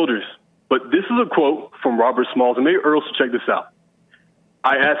great soldiers. But this is a quote from Robert Smalls, and maybe Earl should check this out.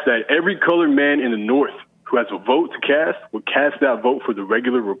 I ask that every colored man in the North who has a vote to cast would cast that vote for the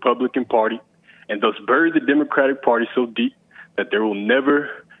regular Republican Party and thus bury the Democratic Party so deep that there will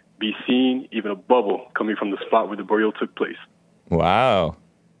never be seen even a bubble coming from the spot where the burial took place. Wow.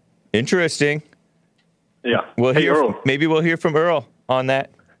 Interesting. Yeah. Earl. Maybe we'll hear from Earl on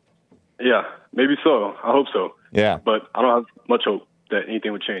that. Yeah, maybe so. I hope so. Yeah. But I don't have much hope that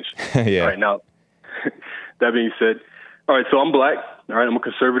anything would change. Yeah. All right, now, that being said, all right, so I'm black. All right, I'm a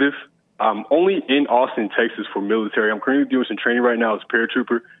conservative. I'm only in Austin, Texas for military. I'm currently doing some training right now as a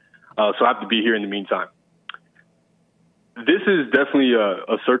paratrooper, so I have to be here in the meantime. This is definitely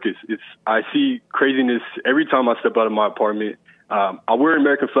a circus. I see craziness every time I step out of my apartment. I wear an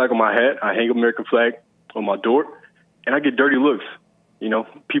American flag on my hat. I hang an American flag on my door, and I get dirty looks. You know,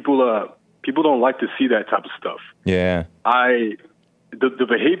 people don't like to see that type of stuff. Yeah. The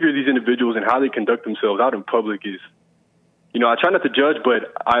behavior of these individuals and how they conduct themselves out in public is, you know, I try not to judge,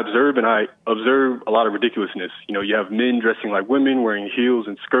 but I observe a lot of ridiculousness. You know, you have men dressing like women, wearing heels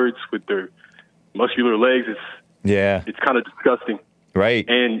and skirts with their muscular legs. It's kind of disgusting. Right.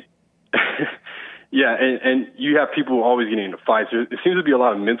 And yeah, and you have people always getting into fights. There seems to be a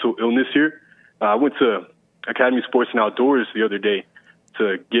lot of mental illness here. I went to Academy Sports and Outdoors the other day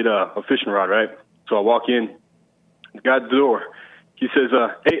to get a fishing rod, right? So I walk in, the guy at the door, he says,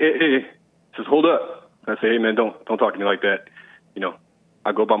 hey, says, hold up. I say, hey, man, don't talk to me like that. You know,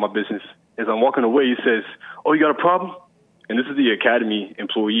 I go about my business. As I'm walking away, he says, oh, you got a problem? And this is the Academy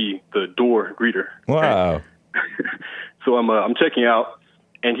employee, the door greeter. Wow. So I'm checking out,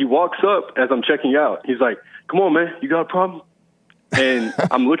 and he walks up as I'm checking out. He's like, come on, man, you got a problem? And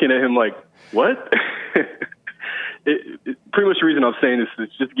I'm looking at him like, what? Pretty much the reason I'm saying this is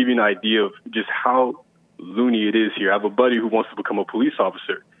just to give you an idea of just how loony it is here. I have a buddy who wants to become a police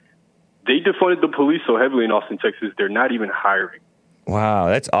officer. They defunded the police so heavily in Austin, Texas, they're not even hiring. Wow,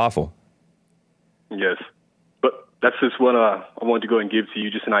 that's awful. Yes. But that's just what I wanted to go and give to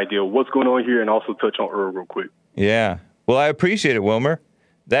you, just an idea of what's going on here, and also touch on Earl real quick. Yeah. Well, I appreciate it, Wilmer.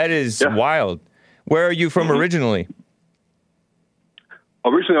 That is wild. Where are you from originally?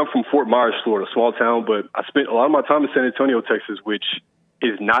 Originally, I'm from Fort Myers, Florida, a small town, but I spent a lot of my time in San Antonio, Texas, which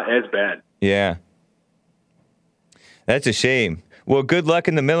is not as bad. Yeah. That's a shame. Well, good luck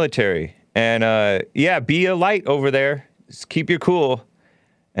in the military. And, be a light over there. Just keep your cool.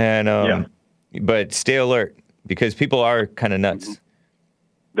 And, but stay alert, because people are kind of nuts.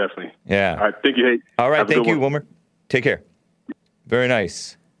 Definitely. Yeah. All right. Thank you, Hake. All right. Have a Thank good you, one. Wilmer. Take care. Very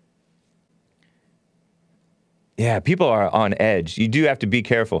nice. Yeah, people are on edge. You do have to be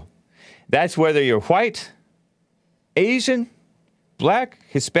careful. That's whether you're white, Asian, black,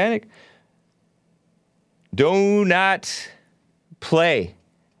 Hispanic. Do not play.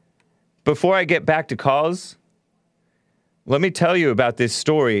 Before I get back to calls, let me tell you about this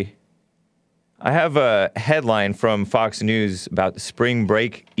story. I have a headline from Fox News about spring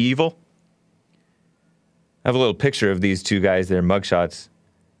break evil. I have a little picture of these two guys, their mugshots.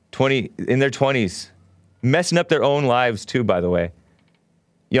 In their 20s. Messing up their own lives, too, by the way.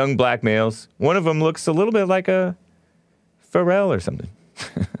 Young black males. One of them looks a little bit like a Pharrell or something.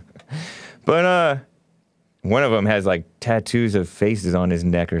 But one of them has, like, tattoos of faces on his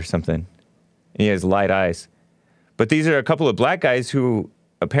neck or something. He has light eyes. But these are a couple of black guys who,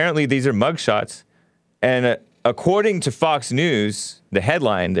 apparently these are mugshots. And according to Fox News, the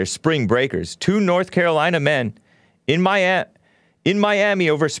headline, they're spring breakers. 2 North Carolina men in Miami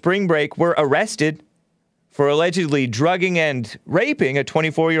over spring break were arrested for allegedly drugging and raping a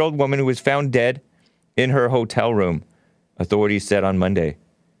 24-year-old woman who was found dead in her hotel room, authorities said on Monday.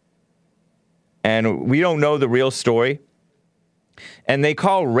 And we don't know the real story. And they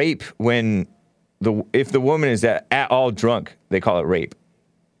call rape when if the woman is at all drunk, they call it rape.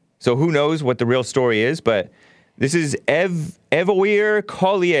 So who knows what the real story is, but this is Evoir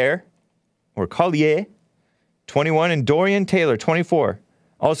Collier, 21, and Dorian Taylor, 24,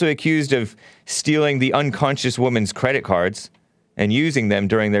 also accused of stealing the unconscious woman's credit cards and using them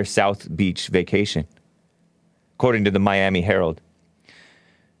during their South Beach vacation, according to the Miami Herald.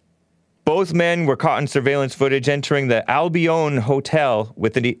 Both men were caught in surveillance footage entering the Albion Hotel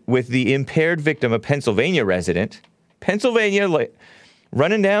with the impaired victim, a Pennsylvania resident. Pennsylvania,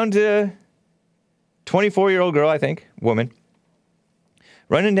 running down to 24-year-old girl, I think, woman,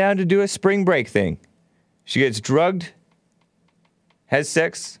 running down to do a spring break thing. She gets drugged, has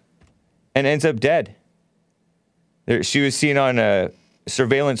sex, and ends up dead. She was seen on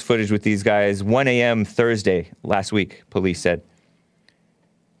surveillance footage with these guys 1 a.m. Thursday last week, police said.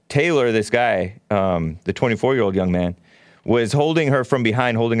 Taylor, this guy, the 24-year-old young man, was holding her from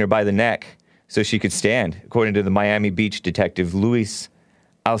behind, holding her by the neck so she could stand, according to the Miami Beach detective Luis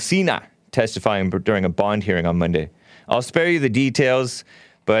Alsina, testifying during a bond hearing on Monday. I'll spare you the details,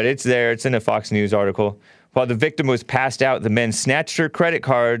 but it's there. It's in a Fox News article. While the victim was passed out, the men snatched her credit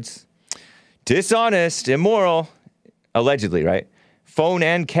cards. Dishonest, immoral, allegedly, right? Phone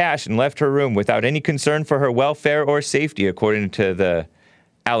and cash, and left her room without any concern for her welfare or safety, according to the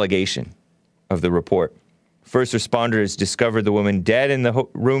allegation of the report. First responders discovered the woman dead in the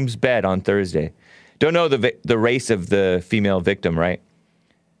room's bed on Thursday. Don't know the race of the female victim, right?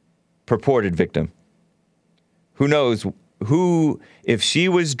 Purported victim. Who knows if she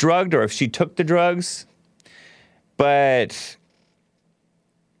was drugged or if she took the drugs. But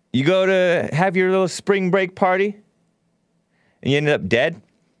you go to have your little spring break party and you ended up dead.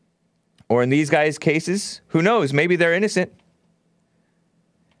 Or in these guys' cases, who knows? Maybe they're innocent.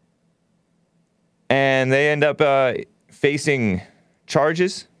 And they end up facing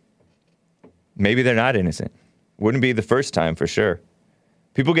charges. Maybe they're not innocent. Wouldn't be the first time for sure.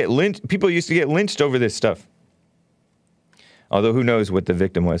 People used to get lynched over this stuff. Although who knows what the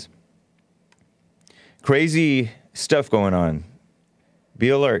victim was. Crazy stuff going on. Be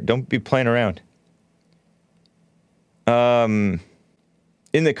alert. Don't be playing around. In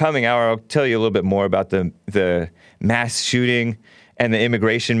the coming hour, I'll tell you a little bit more about the mass shooting and the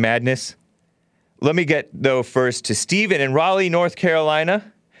immigration madness. Let me get, though, first to Stephen in Raleigh, North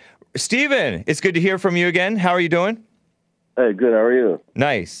Carolina. Stephen, it's good to hear from you again. How are you doing? Hey, good. How are you?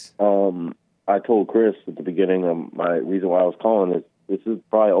 Nice. I told Chris at the beginning my reason why I was calling is this is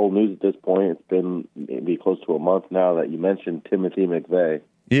probably old news at this point. It's been maybe close to a month now that you mentioned Timothy McVeigh.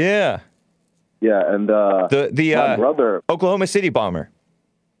 Yeah. Yeah, and my brother, Oklahoma City bomber.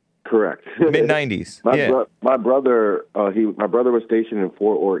 Correct. Mid-90s. My brother was stationed in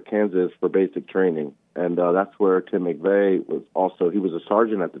Fort Ord, Kansas for basic training, and that's where Tim McVeigh was also. He was a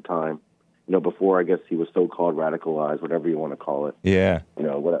sergeant at the time, before I guess he was so-called radicalized, whatever you want to call it. Yeah.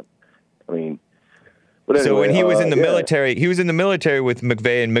 Whatever. I mean, but anyway, so when he was in the military, he was in the military with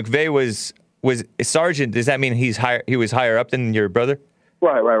McVeigh, and McVeigh was a sergeant. Does that mean he was higher up than your brother?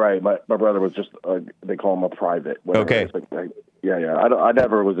 Right. My brother was just they call him a private. Okay. Yeah. I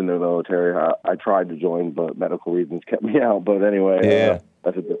never was in the military. I tried to join, but medical reasons kept me out. But anyway,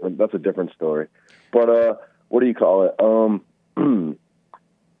 that's a different story. But what do you call it?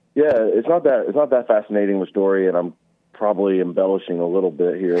 Yeah, it's not that fascinating of a story, and I'm probably embellishing a little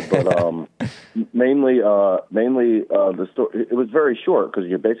bit here. But mainly the story. It was very short because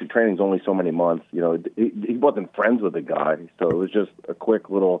your basic training is only so many months. He wasn't friends with the guy, so it was just a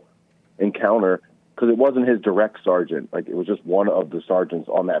quick little encounter. Because it wasn't his direct sergeant, like it was just one of the sergeants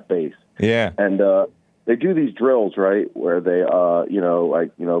on that base. Yeah, and they do these drills, right, where they, for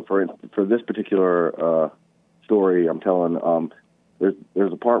this particular story, I'm telling,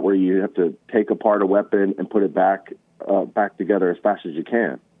 there's a part where you have to take apart a weapon and put it back together as fast as you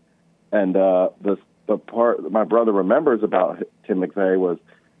can. And the part that my brother remembers about Tim McVeigh was,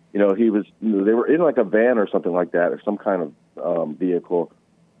 they were in like a van or something like that, or some kind of vehicle.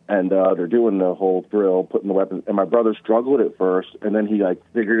 And they're doing the whole drill, putting the weapons. And my brother struggled at first, and then he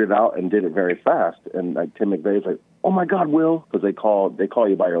figured it out and did it very fast. And Tim McVeigh's like, "Oh my God, Will," because they call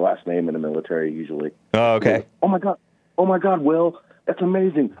you by your last name in the military usually. Oh, okay. Like, oh my God, Will, that's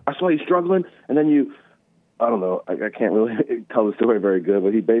amazing. I saw you struggling, and then I don't know, I can't really tell the story very good,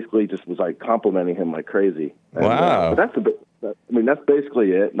 but he basically just was complimenting him like crazy. And, wow. But that's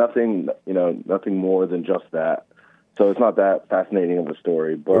basically it. Nothing more than just that. So it's not that fascinating of a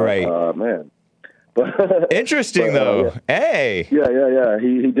story, but man, Interesting, though. Yeah. Hey. Yeah.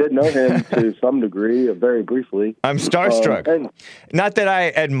 He did know him to some degree, very briefly. I'm starstruck. Not that I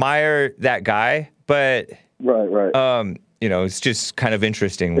admire that guy, but right. It's just kind of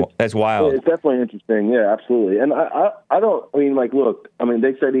interesting. That's wild. It's definitely interesting. Yeah, absolutely. And I don't. I mean, like, look. I mean,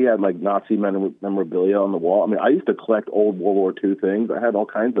 they said he had like Nazi memorabilia on the wall. I mean, I used to collect old World War II things. I had all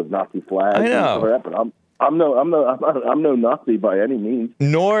kinds of Nazi flags. I know. And stuff like that, but I'm no Nazi by any means.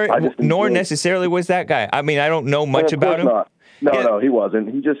 Nor necessarily was that guy. I mean, I don't know much about him. Not. No, he wasn't.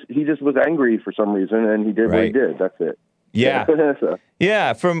 He just was angry for some reason, and he did what he did. That's it. Yeah. So.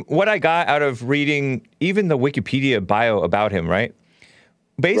 Yeah, from what I got out of reading even the Wikipedia bio about him, right?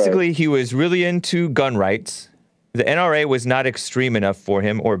 Basically, he was really into gun rights. The NRA was not extreme enough for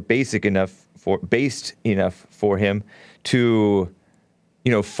him or based enough for him to,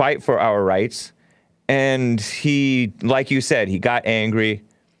 fight for our rights. And he, like you said, he got angry.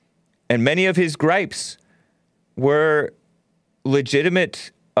 And many of his gripes were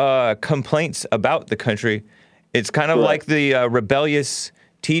legitimate complaints about the country. It's kind of like the rebellious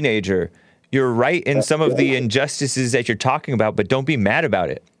teenager. You're right in some of the injustices that you're talking about, but don't be mad about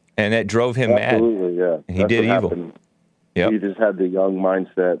it. And that drove him mad. Absolutely, yeah. And he did evil. Yep. He just had the young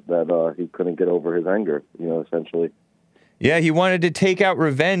mindset that he couldn't get over his anger, essentially. Yeah, he wanted to take out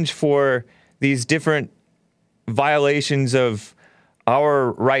revenge for these different violations of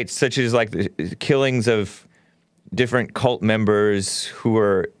our rights, such as like the killings of different cult members who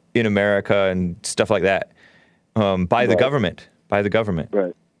were in America and stuff like that. By the government.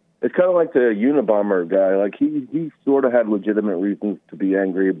 Right. It's kind of like the Unabomber guy. Like he sort of had legitimate reasons to be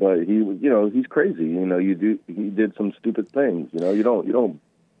angry, but he's crazy. He did some stupid things. You don't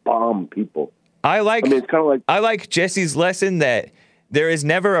bomb people. It's kind of like I like Jesse's lesson that there is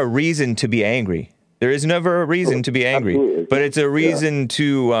never a reason to be angry. There is never a reason to be angry, absolutely. But it's a reason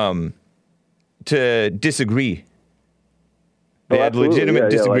to disagree. They had legitimate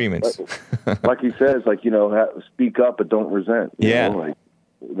disagreements. Like he says, speak up but don't resent.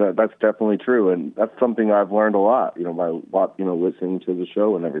 That's definitely true, and that's something I've learned a lot. Listening to the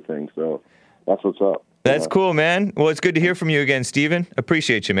show and everything. So that's what's up. That's cool, man. Well, it's good to hear from you again, Steven.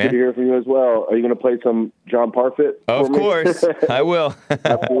 Appreciate you, man. Good to hear from you as well. Are you going to play some John Parfit? Of course, I will.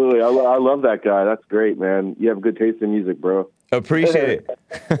 Absolutely, I love that guy. That's great, man. You have good taste in music, bro. Appreciate it.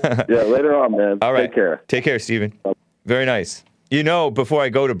 Yeah, later on, man. All right. Take care. Take care, Steven. Very nice. Before I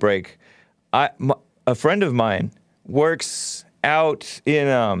go to break, a friend of mine works for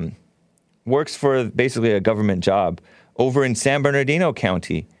basically a government job over in San Bernardino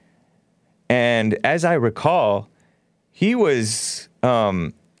County. And as I recall, he was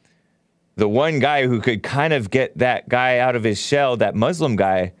the one guy who could kind of get that guy out of his shell, that Muslim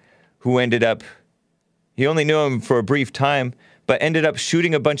guy who he only knew him for a brief time, but ended up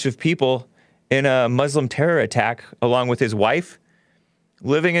shooting a bunch of people in a Muslim terror attack along with his wife,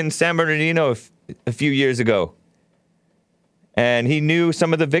 living in San Bernardino a few years ago. And he knew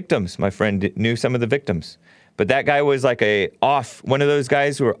some of the victims. My friend knew some of the victims. But that guy was like one of those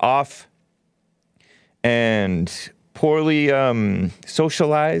guys who were off and poorly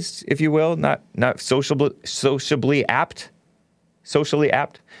socialized, if you will. Not sociably apt. Socially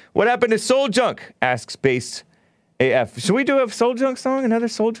apt. What happened to Soul Junk? Asks Bass AF. Should we do a Soul Junk song? Another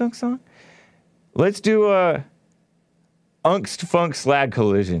Soul Junk song? Let's do a Angst Funk Slag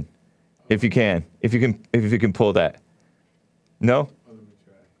Collision, if you can pull that. No?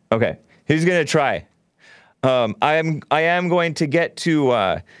 Okay, he's gonna try. I am going to get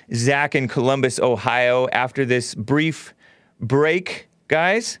to Zach in Columbus, Ohio, after this brief break,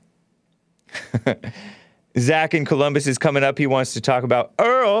 guys. Zach in Columbus is coming up. He wants to talk about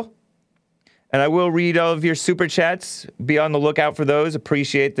Earl, and I will read all of your super chats. Be on the lookout for those.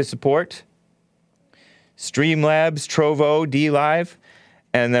 Appreciate the support. Streamlabs, Trovo, DLive,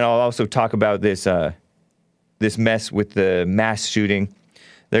 and then I'll also talk about this mess with the mass shooting.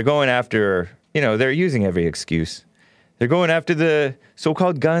 They're going after, they're using every excuse. They're going after the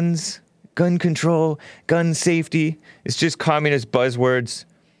so-called guns, gun control, gun safety. It's just communist buzzwords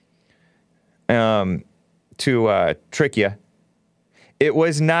to trick you. It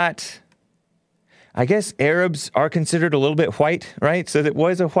was not. I guess Arabs are considered a little bit white, right? So it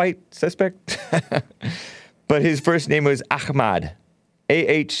was a white suspect. But his first name was Ahmad.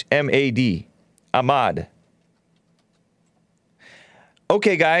 Ahmad. Ahmad.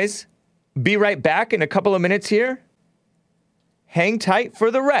 Okay, guys. Be right back in a couple of minutes here. Hang tight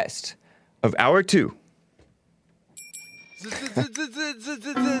for the rest of Hour 2.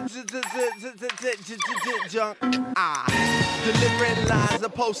 Junk. Delivering lines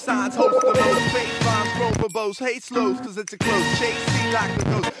of post signs, host of those face bombs, grown for bows, hate slows, cause it's a close chase, see like the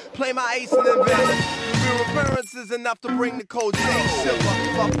ghost. Play my ace and then balance. The mere appearance is enough to bring the cold shake silver.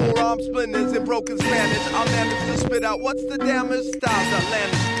 My forearm splinters in broken Spanish. I managed to spit out what's the damage? Styles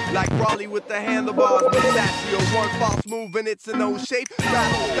outlandish. Like Raleigh with the handlebars, mustachio, one false move and it's an O shape.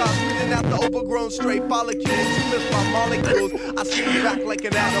 Battle scars spitting out the overgrown straight follicles. You miss my molecules. I see you back like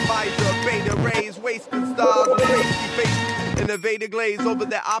an atomizer. Beta rays, wasting stars with pasty faces. Innovator glaze over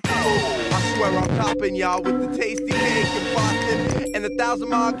their opticals. I swear I'm topping y'all with the tasty cake and frosting and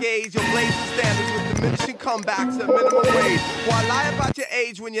 1,000-mile gauge. Your blazing standards with diminishing comebacks at minimum wage. Why lie about your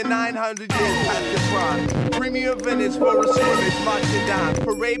age when you're 900 years past your prime? Premium vintage for a scrimmage, marching down.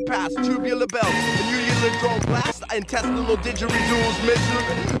 Parade past, tubular belt, and usually drone blast. Intestinal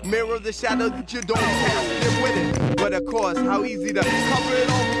didgeridoos, mirror the shadow that you don't cast. Get with it. But of course, how easy to cover it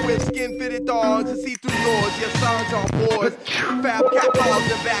over with skin-fitted dogs and see-through doors. Your songs on boards. Fab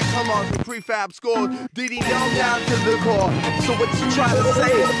catcalls and back come-ons and prefab scores. DD down to the core. So what you trying to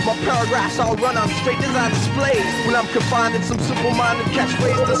say? My paragraphs all run on straight as I display. When I'm confined in some simple-minded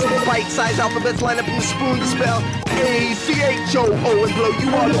catchphrase, to some bite-sized alphabets line up in the spoon to spell A-C-H-O-O and blow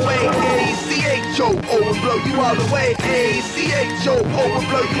you all the way. A-C-H-O-O and blow you all the way. A-C-H-O-O and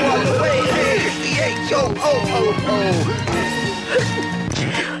blow you all the way. A-C-H-O-O-O-O.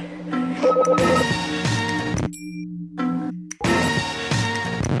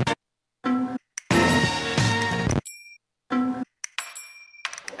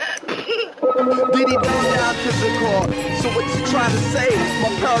 Diddy down to the core. So what you trying to say? My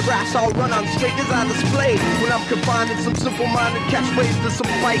paragraphs all run on straight as I display. When I'm confined in some simple-minded catchphrase, to some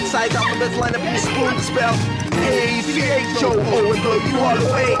bite-sized alphabets line up in the spoon to spell A-C-H-O-O and blow you all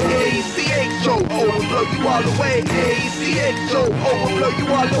the way. A-C-H-O-O and blow you all the way. A-C-H-O-O and blow you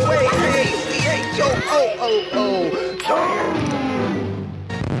all the way. A-C-H-O-O-O-O.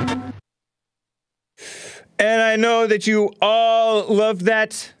 And I know that you all love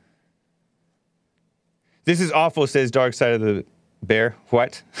that. This is awful, says Dark Side of the Bear.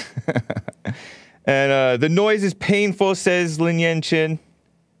 What? And the noise is painful, says Lin Yen Chin.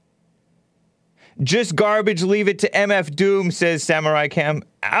 Just garbage, leave it to MF Doom, says Samurai Cam.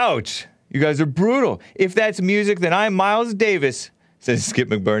 Ouch. You guys are brutal. If that's music, then I'm Miles Davis, says Skip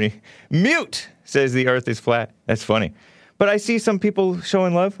McBurney. Mute, says the earth is flat. That's funny. But I see some people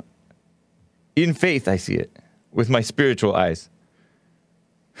showing love. In faith, I see it. With my spiritual eyes.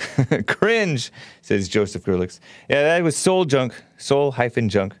 Cringe, says Joseph Gerlix. Yeah, that was Soul Junk.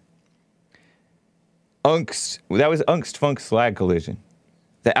 Soul-Junk. Angst. That was Angst Funk Slag Collision.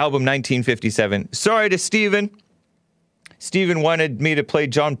 The album 1957. Sorry to Steven. Steven wanted me to play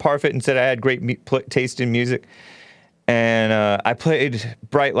John Parfit and said I had great taste in music. And I played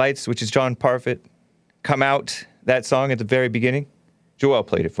Bright Lights, which is John Parfit. Come Out, that song at the very beginning. Joel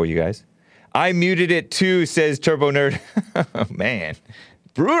played it for you guys. I muted it too, says Turbo Nerd. Oh, man.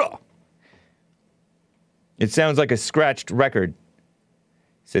 Brutal. It sounds like a scratched record,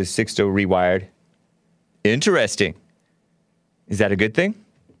 says Sixto Rewired. Interesting. Is that a good thing?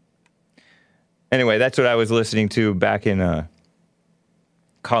 Anyway, that's what I was listening to back in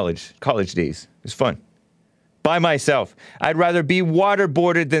college days. It was fun. By myself. I'd rather be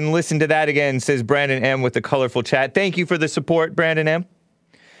waterboarded than listen to that again, says Brandon M. with the colorful chat. Thank you for the support, Brandon M.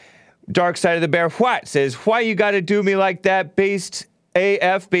 Dark Side of the Bear, what? Says, why you gotta do me like that, Based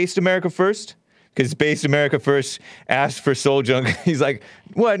AF, Based America First? Because Based America First asked for Soul Junk. He's like,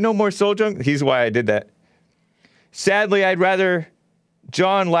 what, no more Soul Junk? He's why I did that. Sadly, I'd rather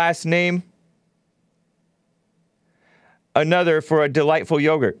John last name another for a delightful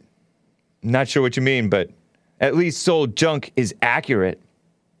yogurt. Not sure what you mean, but at least Soul Junk is accurate.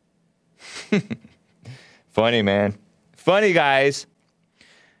 Funny, man. Funny, guys.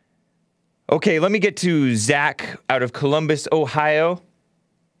 Okay, let me get to Zach out of Columbus, Ohio.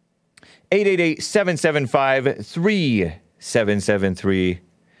 888-775-3773.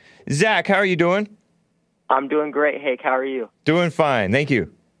 Zach, how are you doing? I'm doing great. Hey, how are you? Doing fine, thank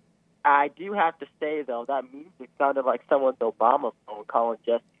you. I do have to say, though, that music sounded like someone's Obama phone calling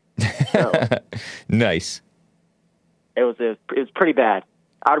Jesse. So, nice. It was pretty bad.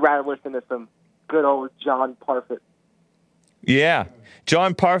 I'd rather listen to some good old John Parfit. Yeah,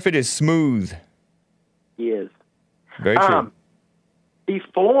 John Parfit is smooth. He is. Very true.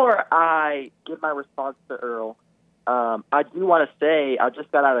 Before I give my response to Earl, I do want to say I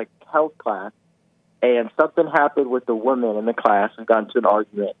just got out of health class, and something happened with the woman in the class. We got into an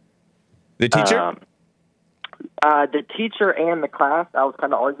argument. The teacher? The teacher and the class, I was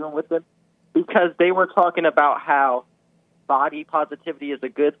kind of arguing with them because they were talking about how body positivity is a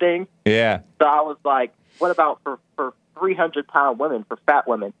good thing. Yeah. So I was like, what about for 300-pound women, for fat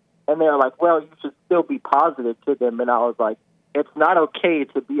women? And they're like, well, you should still be positive to them. And I was like, it's not okay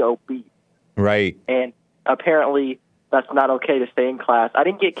to be obese. Right. And apparently that's not okay to stay in class. I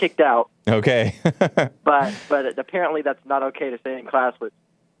didn't get kicked out. Okay. but apparently that's not okay to stay in class with.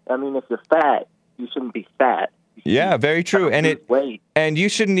 I mean, if you're fat, you shouldn't be fat. Yeah, very true. And you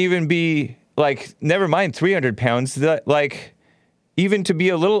shouldn't even be like, never mind 300 pounds. Like, even to be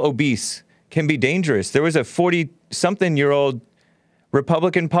a little obese can be dangerous. There was a 40-something-year-old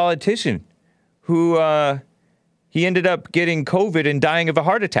Republican politician who he ended up getting COVID and dying of a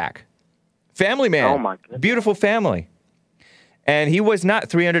heart attack. Family man. Oh my goodness. Beautiful family. And he was not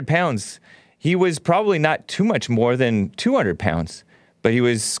 300 pounds. He was probably not too much more than 200 pounds. But he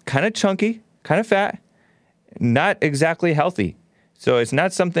was kind of chunky, kind of fat, not exactly healthy. So it's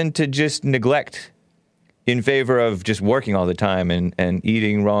not something to just neglect in favor of just working all the time and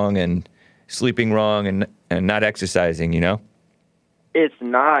eating wrong and sleeping wrong and not exercising, you know? It's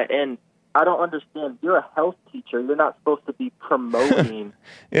not. And I don't understand. You're a health teacher. You're not supposed to be promoting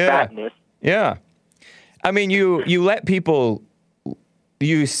fatness. Yeah. I mean, you let people,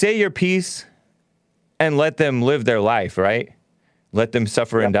 you say your piece and let them live their life, right? Let them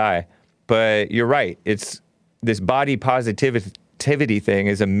suffer and die. But you're right. It's this body positivity thing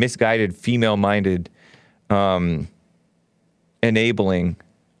is a misguided, female-minded enabling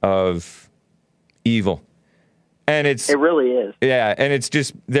of evil. And it really is. Yeah, and it's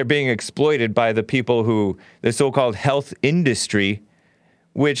just they're being exploited by the people who, the so-called health industry,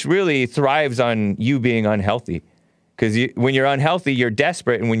 which really thrives on you being unhealthy. Because when you're unhealthy, you're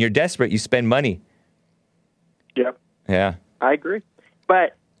desperate, and when you're desperate, you spend money. Yep. Yeah. I agree.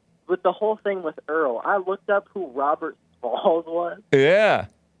 But with the whole thing with Earl, I looked up who Robert Smalls was. Yeah.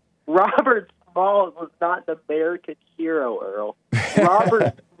 Robert Smalls was not an American hero, Earl.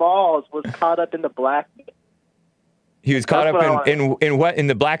 Robert Smalls was caught up in the black. He was caught up in what? In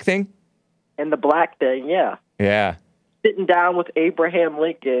the black thing? In the black thing, yeah. Yeah. Sitting down with Abraham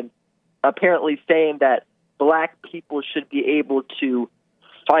Lincoln, apparently saying that black people should be able to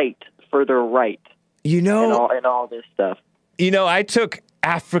fight for their right. You know, and all this stuff. You know, I took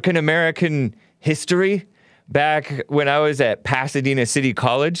African American history back when I was at Pasadena City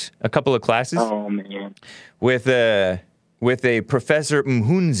College, a couple of classes. Oh man. With a Professor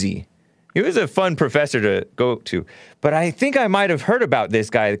Mhunzi. He was a fun professor to go to. But I think I might have heard about this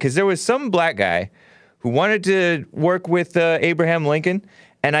guy because there was some black guy who wanted to work with Abraham Lincoln.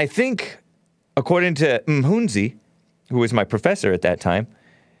 And I think, according to Mhunzi, who was my professor at that time,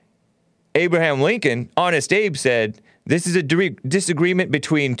 Abraham Lincoln, Honest Abe, said, this is a disagreement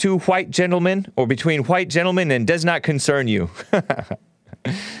between two white gentlemen or between white gentlemen and does not concern you.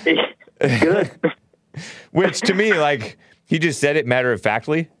 Good. Which to me, like, he just said it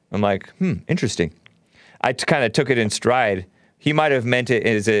matter-of-factly. I'm like, interesting. I kind of took it in stride. He might have meant it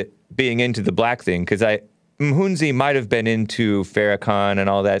as it being into the black thing, because Mhunzi might have been into Farrakhan and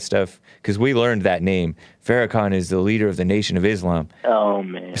all that stuff, because we learned that name. Farrakhan is the leader of the Nation of Islam. Oh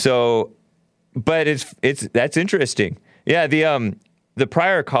man. So, but that's interesting. Yeah, the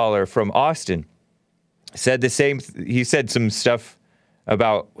prior caller from Austin said the same. He said some stuff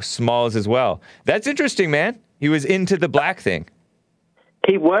about Smalls as well. That's interesting, man. He was into the black thing.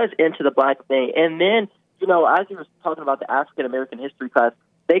 He was into the black thing. And then, you know, as you were talking about the African American history class,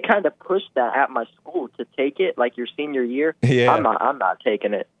 they kind of pushed that at my school to take it, like your senior year. Yeah. I'm not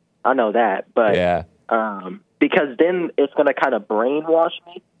taking it. I know that. But yeah. Because then it's going to kind of brainwash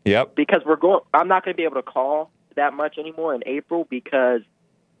me. Yep. Because I'm not going to be able to call that much anymore in April because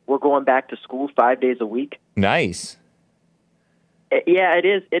we're going back to school 5 days a week. Nice. Yeah, it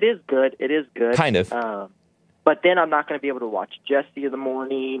is. It is good. It is good. Kind of. But then I'm not going to be able to watch Jesse in the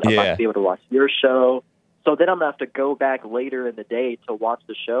morning. I'm not Yeah. going to be able to watch your show. So then I'm going to have to go back later in the day to watch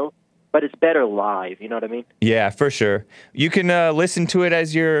the show. But it's better live. You know what I mean? Yeah, for sure. You can listen to it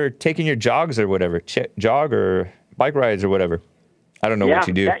as you're taking your jogs or whatever. Jog or bike rides or whatever. I don't know what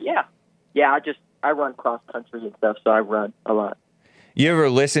you do. Yeah, I run cross country and stuff, so I run a lot. You ever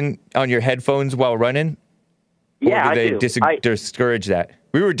listen on your headphones while running? Yeah, or do I they do. discourage that?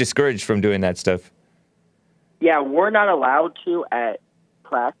 We were discouraged from doing that stuff. Yeah, we're not allowed to at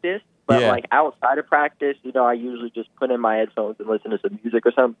practice, but like outside of practice, you know, I usually just put in my headphones and listen to some music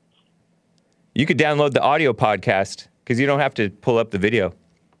or something. You could download the audio podcast because you don't have to pull up the video.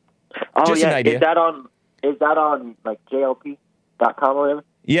 Oh, Just yeah. an idea. Is that on like JLP.com or whatever?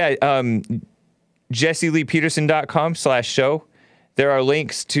 Yeah, JesseLeePeterson.com/show. There are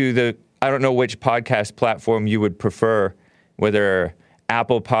links to I don't know which podcast platform you would prefer, whether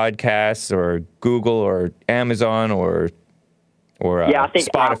Apple Podcasts or Google or Amazon or or I think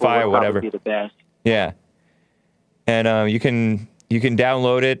Apple Spotify would or whatever. probably be the best. Yeah, and you can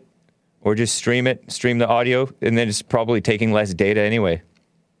download it or just stream the audio, and then it's probably taking less data anyway.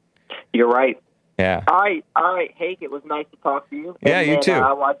 You're right. Yeah. All right, Hank, it was nice to talk to you. Yeah, you too.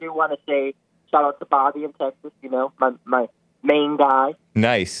 I do want to say shout out to Bobby in Texas, my main guy.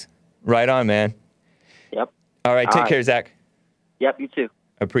 Nice. Right on, man. Yep. All right, take care, Zach. Yep, you too.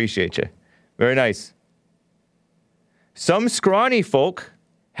 Appreciate you. Very nice. Some scrawny folk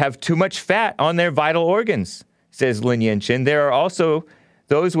have too much fat on their vital organs, says Lin Yenchin. There are also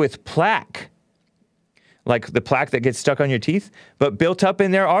those with plaque, like the plaque that gets stuck on your teeth, but built up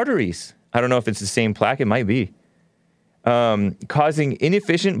in their arteries. I don't know if it's the same plaque. It might be. Causing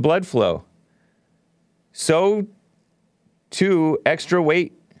inefficient blood flow. So, too, extra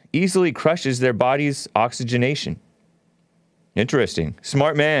weight easily crushes their body's oxygenation. Interesting.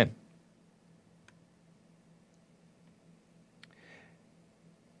 Smart man.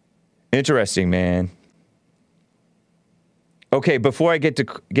 Interesting, man. Okay, before I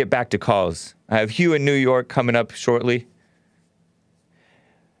get back to calls, I have Hugh in New York coming up shortly.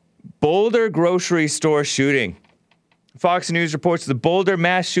 Boulder grocery store shooting. Fox News reports the Boulder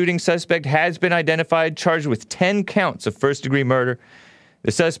mass shooting suspect has been identified, charged with 10 counts of first-degree murder.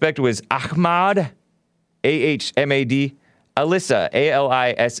 The suspect was Ahmad, A-H-M-A-D, Alyssa,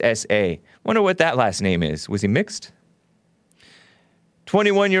 A-L-I-S-S-A. Wonder what that last name is. Was he mixed?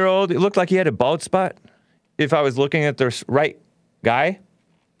 21-year-old. It looked like he had a bald spot. If I was looking at the right guy.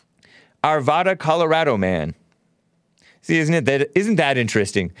 Arvada, Colorado man. See, isn't that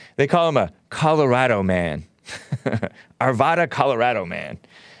interesting? They call him a Colorado man. Arvada, Colorado man.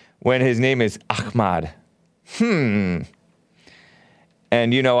 When his name is Ahmad. And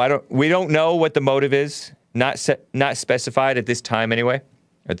we don't know what the motive is. Not specified at this time anyway.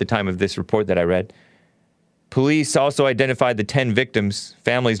 At the time of this report that I read. Police also identified the 10 victims.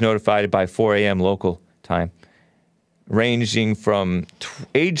 Families notified by 4 a.m. local time. Ranging from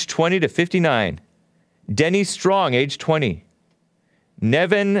age 20 to 59. Denny Strong, age 20.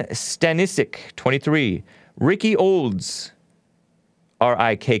 Nevin Stanisic, 23. Ricky Olds,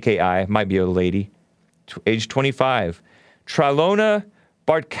 R-I-K-K-I, might be a lady, age 25. Trilona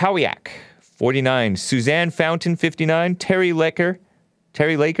Bartkowiak, 49. Suzanne Fountain, 59. Terry Laker,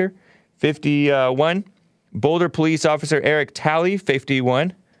 51. Boulder police officer Eric Talley,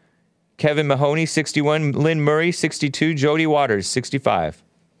 51. Kevin Mahoney, 61. Lynn Murray, 62. Jody Waters, 65.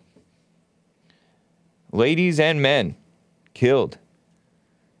 Ladies and men killed.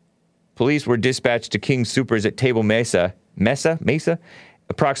 Police were dispatched to King Soopers at Table Mesa,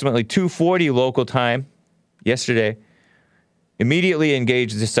 approximately 2:40 local time yesterday. Immediately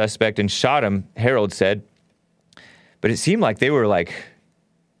engaged the suspect and shot him, Harold said. But it seemed like they were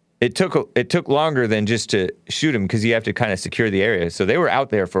it took longer than just to shoot him because you have to kind of secure the area. So they were out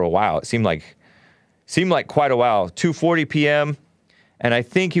there for a while. It seemed like quite a while. 2:40 p.m. And I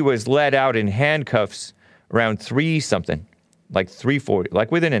think he was led out in handcuffs around 3-something, like 3:40,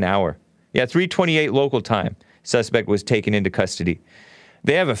 like within an hour. Yeah, 3:28 local time. Suspect was taken into custody.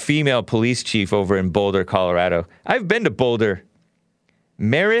 They have a female police chief over in Boulder, Colorado. I've been to Boulder.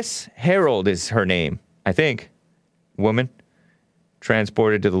 Maris Harold is her name, I think. Woman.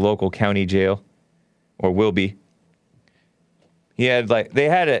 Transported to the local county jail. Or will be.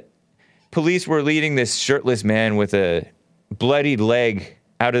 Police were leading this shirtless man with a bloodied leg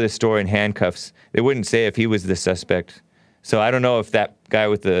out of the store in handcuffs. They wouldn't say if he was the suspect. So I don't know if that guy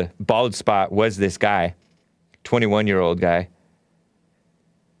with the bald spot was this guy. 21-year-old guy.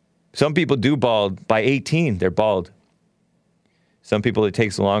 Some people do bald. By 18, they're bald. Some people it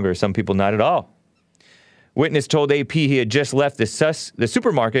takes longer. Some people not at all. Witness told AP he had just left the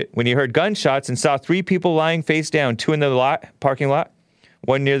supermarket when he heard gunshots and saw 3 people lying face down, 2 in the parking lot,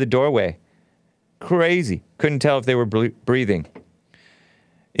 1 near the doorway. Crazy. Couldn't tell if they were breathing.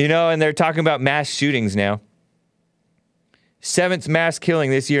 And they're talking about mass shootings now. 7th mass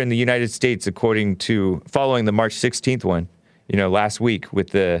killing this year in the United States, following the March 16th one, last week with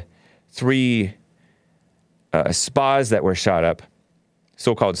the 3 spas that were shot up.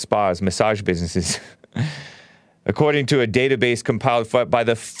 So-called spas, massage businesses. According to a database compiled by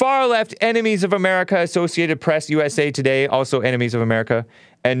the far-left Enemies of America, Associated Press, USA Today, also Enemies of America,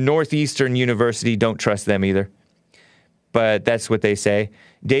 and Northeastern University, don't trust them either. But that's what they say.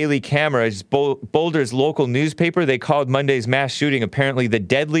 Daily Camera is Boulder's local newspaper. They called Monday's mass shooting apparently the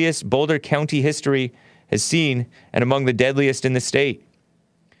deadliest Boulder County history has seen and among the deadliest in the state.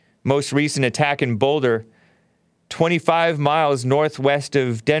 Most recent attack in Boulder, 25 miles northwest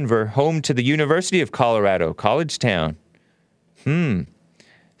of Denver, home to the University of Colorado, college town.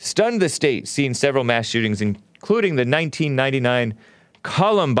 Stunned the state, seeing several mass shootings in including the 1999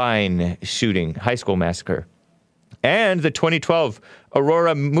 Columbine shooting, high school massacre, and the 2012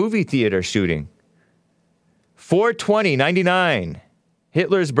 Aurora movie theater shooting. 4/20/99,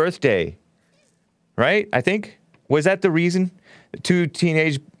 Hitler's birthday, right? I think. Was that the reason? The two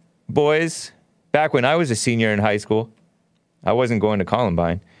teenage boys, back when I was a senior in high school, I wasn't going to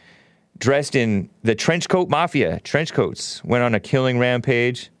Columbine, dressed in the trench coat mafia, trench coats, went on a killing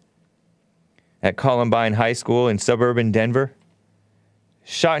rampage at Columbine High School in suburban Denver.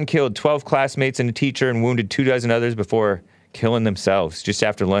 Shot and killed 12 classmates and a teacher and wounded 24 others before killing themselves just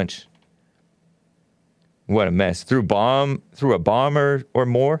after lunch. What a mess. Threw a bomb or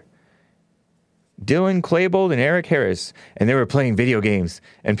more. Dylan Klebold and Eric Harris. And they were playing video games.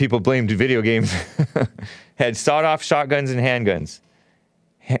 And people blamed video games. Had sawed-off shotguns and handguns.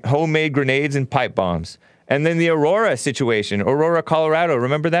 Homemade grenades and pipe bombs. And then the Aurora situation. Aurora, Colorado.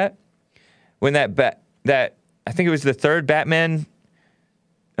 Remember that? When that I think it was the third Batman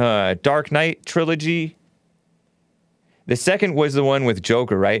Dark Knight trilogy. The second was the one with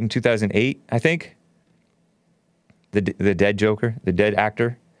Joker, right? In 2008, I think. The dead Joker, the dead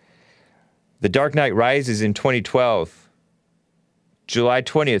actor. The Dark Knight Rises in 2012. July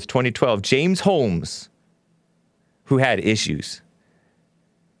 20th, 2012. James Holmes, who had issues.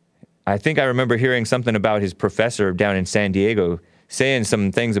 I think I remember hearing something about his professor down in San Diego saying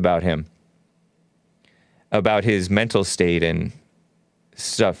some things about him. About his mental state and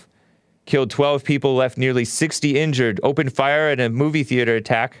stuff. Killed 12 people, left nearly 60 injured. Opened fire at a movie theater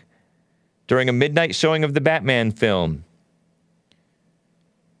attack during a midnight showing of the Batman film.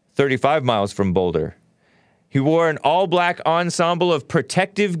 35 miles from Boulder. He wore an all-black ensemble of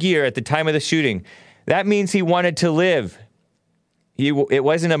protective gear at the time of the shooting. That means he wanted to live. It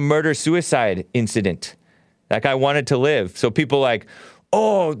wasn't a murder-suicide incident. That guy wanted to live. So people like,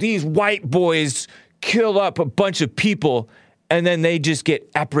 oh, these white boys kill up a bunch of people and then they just get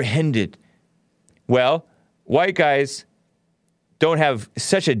apprehended. Well, white guys don't have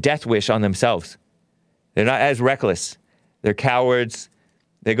such a death wish on themselves. They're not as reckless. They're cowards.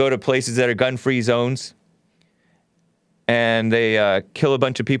 They go to places that are gun-free zones and they kill a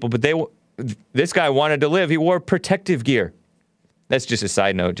bunch of people. But this guy wanted to live. He wore protective gear. That's just a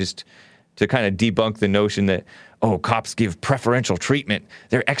side note, just to kind of debunk the notion that, oh, cops give preferential treatment.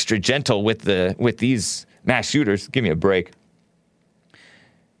 They're extra gentle with these mass shooters. Give me a break.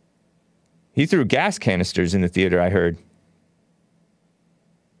 He threw gas canisters in the theater, I heard.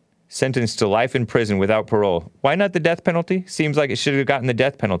 Sentenced to life in prison without parole. Why not the death penalty? Seems like it should have gotten the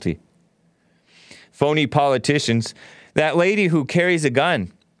death penalty. Phony politicians. That lady who carries a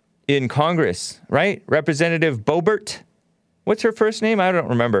gun in Congress, right? Representative Boebert. What's her first name? I don't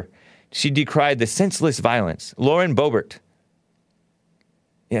remember. She decried the senseless violence. Lauren Boebert.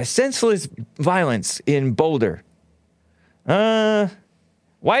 Yeah, senseless violence in Boulder.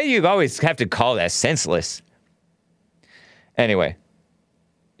 Why do you always have to call that senseless? Anyway,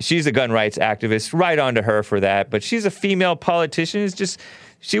 she's a gun rights activist. Right on to her for that. But she's a female politician. It's just,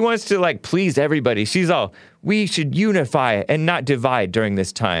 she wants to like please everybody. She's all, we should unify and not divide during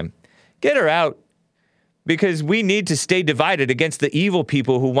this time. Get her out. Because we need to stay divided against the evil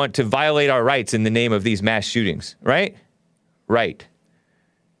people who want to violate our rights in the name of these mass shootings. Right? Right.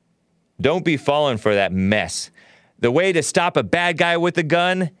 Don't be falling for that mess. The way to stop a bad guy with a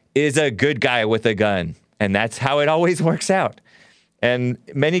gun is a good guy with a gun. And that's how it always works out. And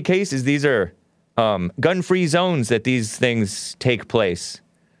in many cases, these are gun-free zones that these things take place.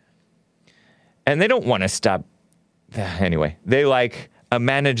 And they don't want to stop. Anyway, they like a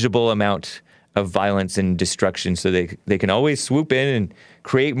manageable amount of violence and destruction so they can always swoop in and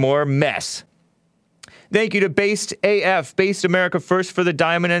create more mess. Thank you to Based AF, Based America First, for the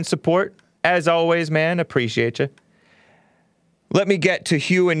diamond and support. As always, man, appreciate you. Let me get to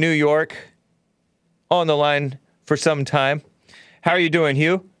Hugh in New York on the line for some time. How are you doing,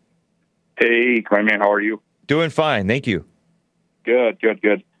 Hugh? Hey, my man, how are you? Doing fine, thank you. Good.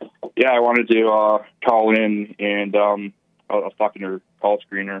 Yeah, I wanted to call in, and I was talking to your call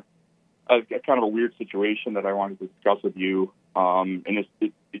screener. I've got kind of a weird situation that I wanted to discuss with you, and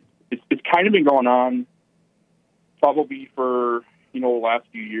it's kind of been going on probably for the last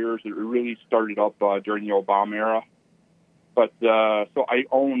few years. It really started up during the Obama era. But so I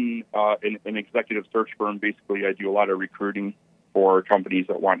own an executive search firm. Basically, I do a lot of recruiting for companies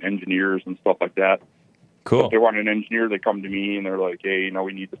that want engineers and stuff like that. Cool. If they want an engineer, they come to me and they're like, hey,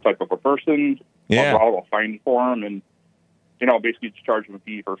 we need this type of a person. Yeah. I'll find it for them and, basically just charge them a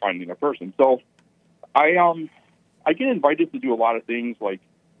fee for finding a person. So I get invited to do a lot of things like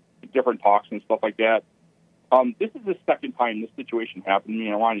different talks and stuff like that. This is the second time this situation happened to me,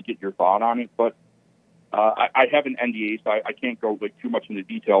 and I wanted to get your thought on it. But I have an NDA, so I can't go like too much into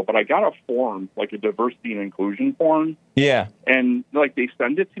detail. But I got a form, like a diversity and inclusion form. Yeah. And like they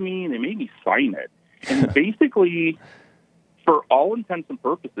send it to me, and they made me sign it. And basically, for all intents and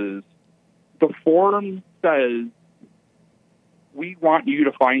purposes, the form says we want you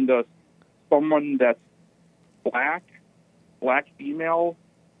to find us someone that's black female,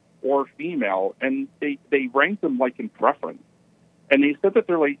 or female, and they rank them like in preference. And they said that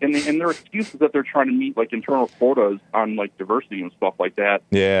they're like, and their excuse is that they're trying to meet like internal quotas on like diversity and stuff like that.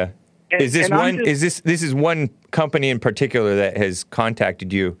 Yeah. And, is this and one? This is one company in particular that has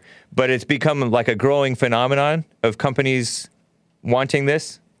contacted you, but it's become like a growing phenomenon of companies wanting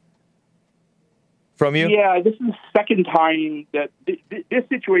this from you? Yeah, this is the second time that this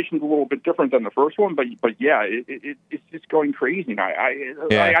situation is a little bit different than the first one, but yeah, it's just going crazy. And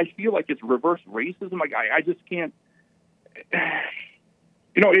I feel like it's reverse racism. Like I just can't.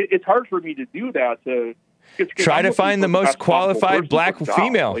 You know, it's hard for me to do that. To try to find the most qualified black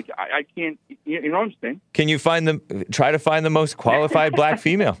female. Like I can't. You know what I'm saying? Can you try to find the most qualified black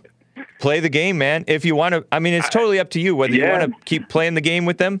female? Play the game, man. If you want to, I mean, it's totally up to you whether you want to keep playing the game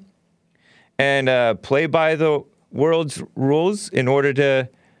with them and play by the world's rules in order to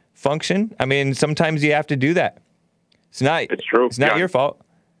function. I mean, sometimes you have to do that. It's true. It's not your fault.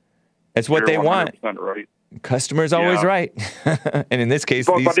 It's what they want. Right. Customer's always right. And in this case,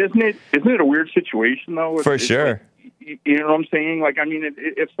 but isn't it a weird situation though? For sure. Like, you know what I'm saying? Like, I mean,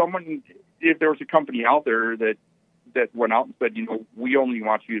 if there was a company out there that went out and said, you know, we only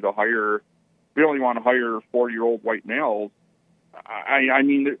want to hire 40-year-old white males. I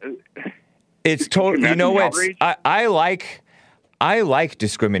mean, it's totally. You know what? I like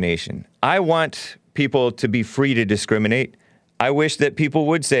discrimination. I want people to be free to discriminate. I wish that people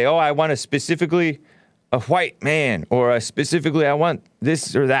would say, "Oh, I want specifically a white man," or specifically, "I want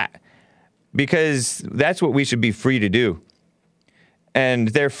this or that," because that's what we should be free to do. And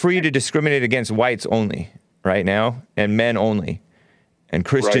they're free to discriminate against whites only right now, and men only, and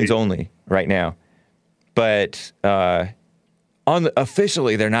Christians only right now. But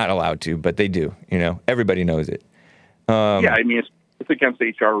officially, they're not allowed to, but they do. You know, everybody knows it. Yeah, I mean, it's against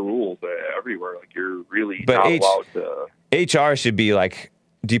HR rules everywhere. Like, you're really not allowed to. HR should be like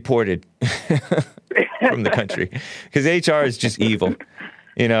deported from the country because HR is just evil.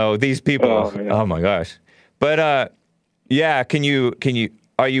 You know, these people. Oh my gosh. But yeah,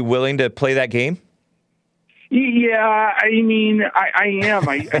 are you willing to play that game? Yeah, I mean, I am.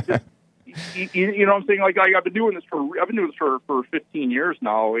 I just, you know what I'm saying? Like I've been doing this for 15 years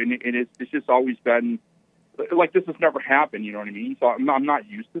now, and it's just always been like this has never happened. You know what I mean? So I'm not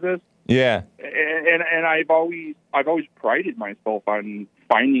used to this. Yeah. And I've always prided myself on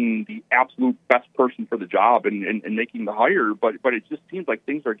finding the absolute best person for the job and making the hire. But it just seems like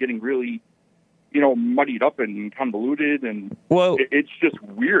things are getting really, you know, muddied up and convoluted, and it's just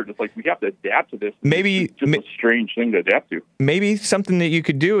weird. It's like we have to adapt to this. Maybe it's just a strange thing to adapt to. Maybe something that you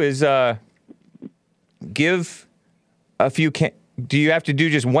could do is give a few. Do you have to do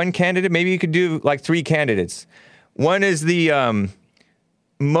just one candidate? Maybe you could do like 3 candidates. One is the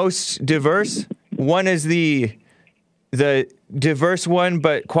most diverse. One is the diverse one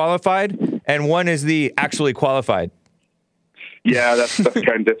but qualified, and one is the actually qualified. Yeah, that's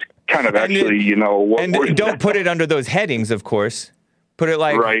kind of actually, you know. Don't put it under those headings, of course. Put it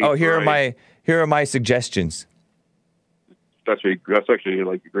like, here are my suggestions. That's actually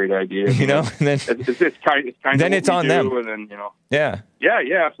like a great idea. You know, and then it's kind of then it's on them. And then, you know, yeah,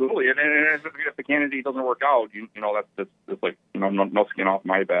 absolutely. And if the candidate doesn't work out, you know, that's like, you know, no skin off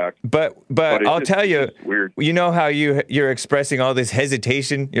my back. But I'll tell you, weird. You know how you're expressing all this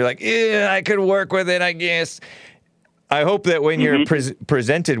hesitation. You're like, yeah, I could work with it, I guess. I hope that when you're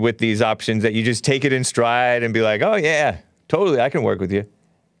presented with these options, that you just take it in stride and be like, oh yeah, totally, I can work with you.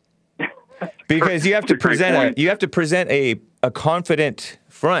 Because you have to present a confident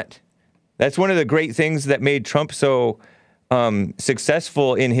front. That's one of the great things that made Trump so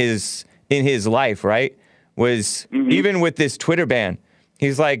successful in his life, right? Was even with this Twitter ban,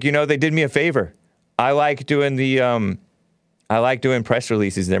 he's like, you know, they did me a favor. I like doing press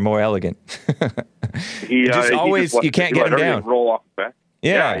releases. They're more elegant. You can't get them down. Roll off the back.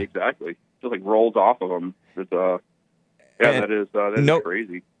 Yeah, exactly. Just like rolls off of them. That is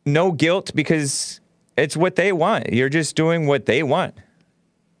crazy. No guilt because it's what they want. You're just doing what they want.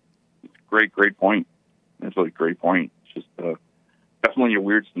 Great point. That's a great point. It's just definitely a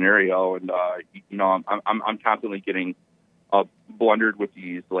weird scenario, and you know, I'm constantly getting blundered with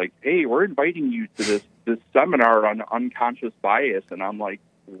these like, hey, we're inviting you to this seminar on unconscious bias, and I'm like,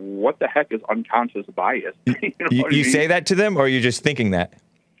 what the heck is unconscious bias? You say that to them, or are you just thinking that?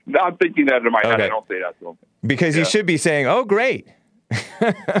 No, I'm thinking that in my head. Okay. I don't say that to him. Because you should be saying, "Oh, great."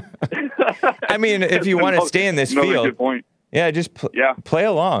 I mean, if you want to stay in this field, good point. yeah, just play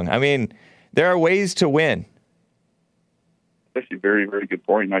along. I mean, there are ways to win. That's actually a very, very good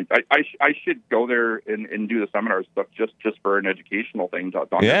point. I should go there and do the seminar stuff just for an educational thing to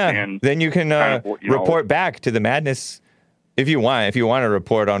understand. Then you can report back to the madness if you want. If you want to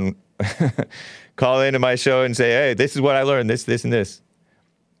report on, call into my show and say, "Hey, this is what I learned. This, and this."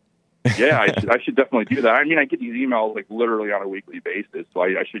 Yeah, I should definitely do that. I mean, I get these emails like literally on a weekly basis, so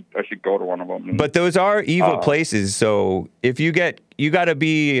I should go to one of them. But those are evil places. So if you got to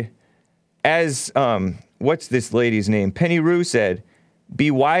be as what's this lady's name? Penny Rue said,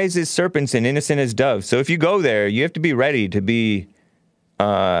 "Be wise as serpents and innocent as doves." So if you go there, you have to be ready to be.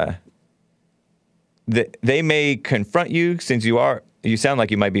 They may confront you since you sound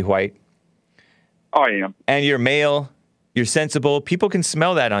like you might be white. Oh, I am. And you're male. You're sensible. People can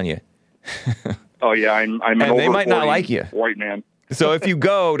smell that on you. Oh yeah, I'm an and over they might not 40 like you, white man. So if you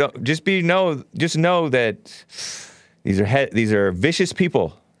go, just know that these are vicious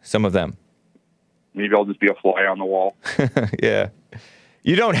people. Some of them. Maybe I'll just be a fly on the wall. Yeah,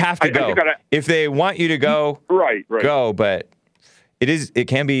 you don't have to go. If they want you to go, right, go. But it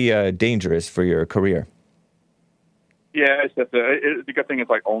can be dangerous for your career. Yeah, it's just the good thing is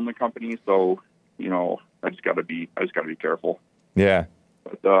I own the company, so I just gotta be careful. Yeah.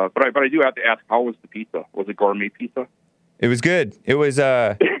 But I do have to ask, how was the pizza? Was it gourmet pizza? It was good. It was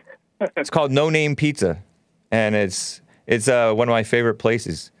it's called No Name Pizza, and it's one of my favorite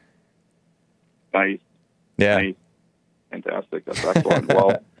places. Nice. Yeah. Nice. Fantastic. That's excellent.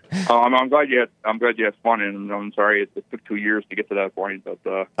 Well, I'm glad you had fun, and I'm sorry it took 2 years to get to that point. But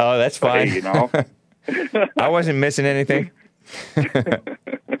oh, that's fine. Hey, I wasn't missing anything. That's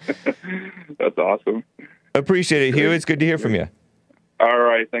awesome. Appreciate it, Hugh. It's good to hear from you. All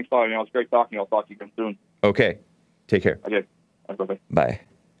right. Thanks a lot, man. It was great talking. I'll talk to you again soon. Okay. Take care. Okay. Bye-bye. Bye.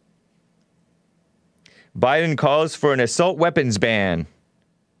 Biden calls for an assault weapons ban.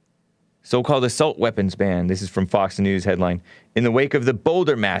 So-called assault weapons ban. This is from Fox News headline. In the wake of the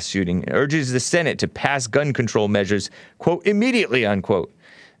Boulder mass shooting, urges the Senate to pass gun control measures, quote, immediately, unquote.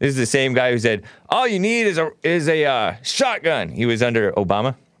 This is the same guy who said, all you need is a shotgun. He was under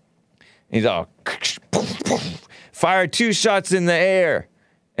Obama. He's all, fire 2 shots in the air,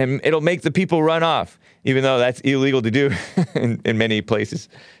 and it'll make the people run off, even though that's illegal to do in many places.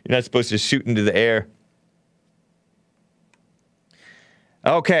 You're not supposed to shoot into the air.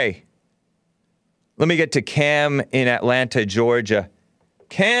 Okay. Let me get to Cam in Atlanta, Georgia.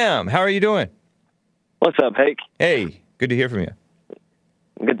 Cam, how are you doing? What's up, Hake? Hey, good to hear from you.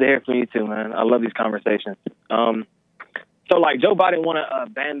 Good to hear from you too, man. I love these conversations. So, like, Joe Biden want to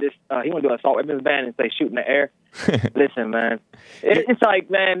ban this. He want to do an assault weapons ban and say shoot in the air. Listen, man. It's like,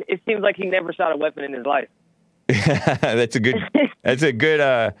 man, it seems like he never shot a weapon in his life. That's a good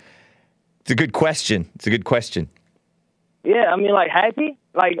question. It's a good question. Yeah, I mean, like, has he?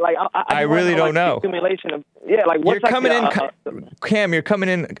 I really don't know. Simulation of, like, what's you're coming in, Cam, you're coming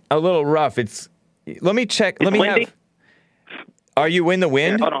in a little rough. Let me check. Let me windy? Are you in the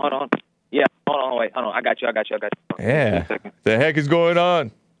wind? Yeah, hold on. Yeah, hold on. I got you. Yeah. The heck is going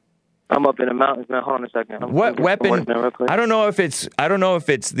on? I'm up in the mountains now. Hold on a second. What weapon? I don't know if it's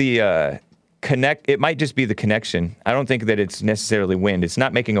the connect. It might just be the connection. I don't think that it's necessarily wind. It's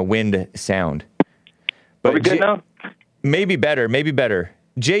not making a wind sound. But are we good now? Maybe better.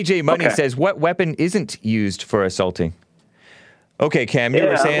 JJ Money says, what weapon isn't used for assaulting? Okay, Cam, you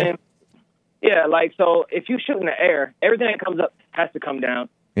were saying? Like, so if you shoot in the air, everything that comes up has to come down.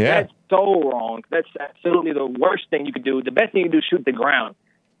 Yeah. That's so wrong. That's absolutely the worst thing you could do. The best thing you can do is shoot the ground.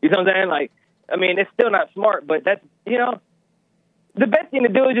 You know what I'm saying? Like, I mean, it's still not smart, but that's, the best thing to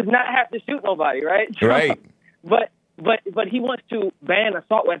do is just not have to shoot nobody, right? Right. But he wants to ban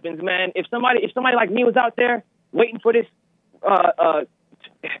assault weapons, man. If somebody like me was out there waiting for this,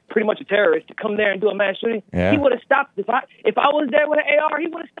 pretty much a terrorist to come there and do a mass shooting, he would have stopped. If I was there with an AR, he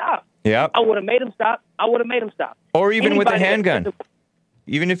would have stopped. Yeah. I would have made him stop. Or even with a handgun.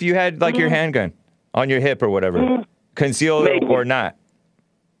 Even if you had your handgun on your hip or whatever, concealed or not.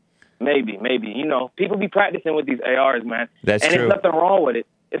 Maybe. People be practicing with these ARs, man. That's true. And there's nothing wrong with it.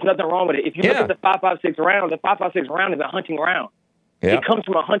 If you look at the 5.56 round, the 5.56 round is a hunting round. Yeah. It comes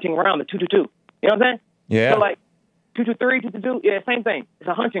from a hunting round, the 2.22. You know what I'm saying? Yeah. So, like, 2.23, 2.22, yeah, same thing. It's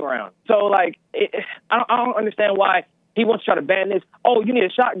a hunting round. So, like, I don't understand why he wants to try to ban this. Oh, you need a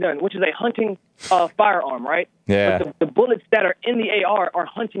shotgun, which is a hunting firearm, right? Yeah. But the bullets that are in the AR are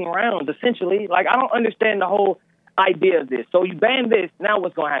hunting rounds, essentially. Like, I don't understand the whole idea of this. So you ban this, now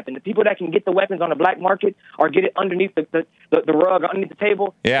what's going to happen? The people that can get the weapons on the black market or get it underneath the rug, underneath the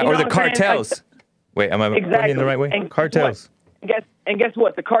table. Yeah, or the cartels. Like, wait, am I going in the right way? And cartels. Guess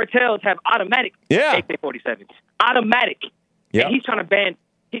what? The cartels have automatic AK-47s. Automatic. Yeah. And he's trying to ban.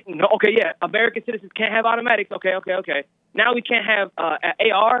 American citizens can't have automatics. Okay. Now we can't have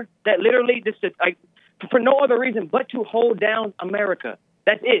an AR that literally just like for no other reason but to hold down America.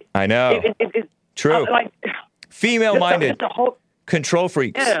 That's it. I know. It's true. Female-minded control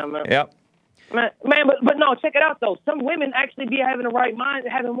freaks. Yeah, man. Yep. Man, but no, check it out though. Some women actually be having the right mind,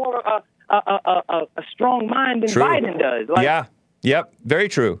 having more a strong mind than Biden does. Like, yeah. Yep. Very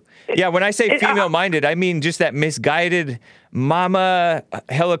true. Yeah. When I say female-minded, I mean just that misguided mama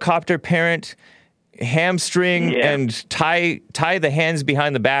helicopter parent hamstring and tie the hands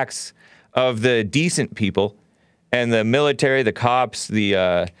behind the backs of the decent people and the military, the cops,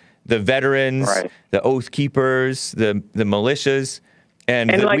 the veterans, the oath keepers, the militias,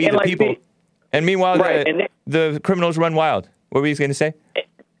 and the people. And meanwhile, the criminals run wild. What were you going to say?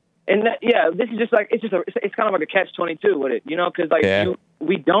 And this is just like it's kind of like a catch-22 with it, you know, because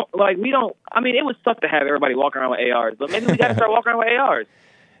we don't. I mean, it would suck to have everybody walk around with ARs, but maybe we got to start walking around with ARs.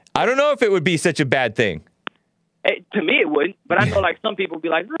 I don't know if it would be such a bad thing. To me, it wouldn't, but I know like some people would be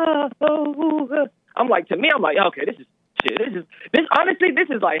like, I'm like, okay, this is shit. Honestly, this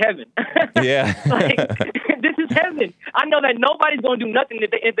is like heaven. Yeah. Like, this is heaven. I know that nobody's going to do nothing.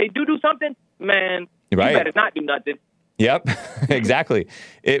 If they do something, man, you better not do nothing. Yep, exactly.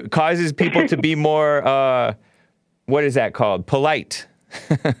 It causes people to be more, what is that called? Polite.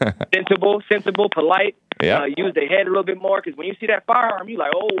 sensible, polite. Yeah. Use their head a little bit more, because when you see that firearm, you're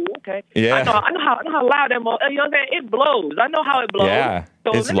like, oh, okay. Yeah. I know how loud that, you know what I'm saying? It blows. I know how it blows. Yeah,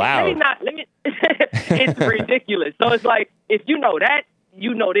 so it's loud. It's ridiculous. So it's like, if you know that,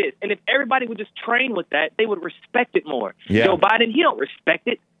 you know this. And if everybody would just train with that, they would respect it more. Yeah. Joe Biden, he don't respect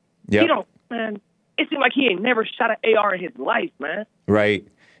it. Yep. He don't, man. It seems like he ain't never shot an AR in his life, man. Right.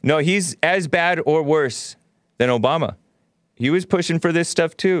 No, he's as bad or worse than Obama. He was pushing for this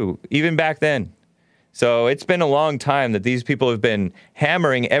stuff too, even back then. So it's been a long time that these people have been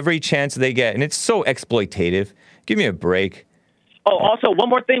hammering every chance they get, and it's so exploitative. Give me a break. Oh, also, one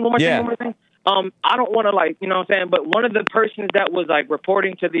more thing. I don't want to, like, you know what I'm saying, but one of the persons that was, like,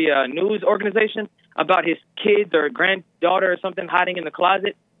 reporting to the news organization about his kids or granddaughter or something hiding in the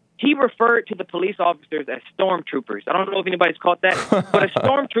closet, he referred to the police officers as stormtroopers. I don't know if anybody's caught that, but a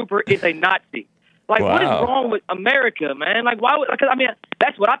stormtrooper is a Nazi. Like, What is wrong with America, man? Like, why would? Because I mean,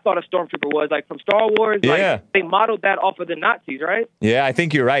 that's what I thought a stormtrooper was, like from Star Wars. Yeah. Like, they modeled that off of the Nazis, right? Yeah, I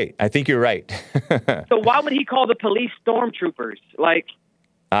think you're right. So why would he call the police stormtroopers? Like,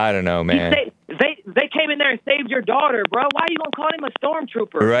 I don't know, man. They came in there and saved your daughter, bro. Why are you gonna call him a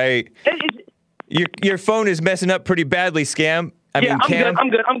stormtrooper? Right. Your phone is messing up pretty badly, Scam. Cam. I'm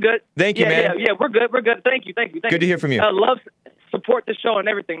good. Thank you, man. Yeah, we're good. Thank you. Good to hear from you. Love, support the show and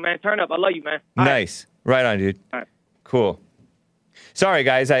everything, man. Turn up. I love you, man. Nice. Right on, dude. All right. Cool. Sorry,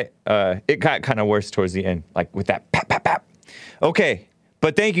 guys. It got kind of worse towards the end, like with that pap, pap, pap. Okay.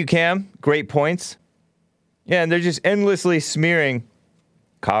 But thank you, Cam. Great points. Yeah, and they're just endlessly smearing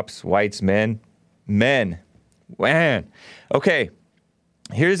cops, whites, men. Man. Okay.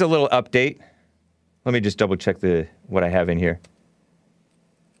 Here's a little update. Let me just double check what I have in here.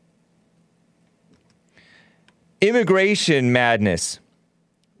 Immigration madness.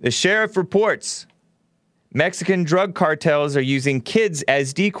 The sheriff reports Mexican drug cartels are using kids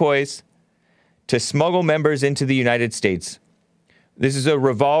as decoys to smuggle members into the United States. This is a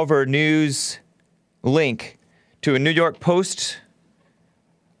Revolver News link to a New York Post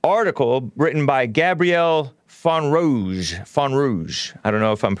article written by Gabrielle Fonrouge. I don't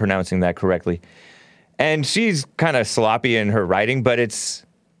know if I'm pronouncing that correctly. And she's kind of sloppy in her writing, but it's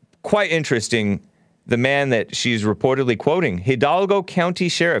quite interesting. The man that she's reportedly quoting, Hidalgo County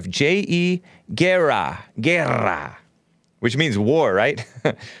Sheriff J.E. Guerra, which means war, right?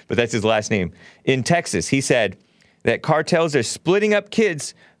 But that's his last name. In Texas, he said that cartels are splitting up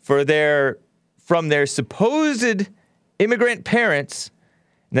kids from their supposed immigrant parents.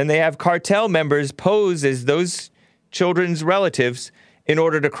 And then they have cartel members pose as those children's relatives in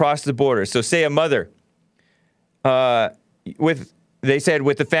order to cross the border. So say a mother, they said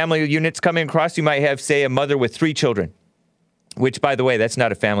with the family units coming across, you might have, say, a mother with 3 children, which, by the way, that's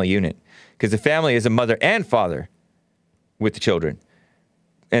not a family unit, because the family is a mother and father with the children.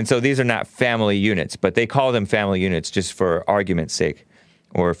 And so these are not family units, but they call them family units just for argument's sake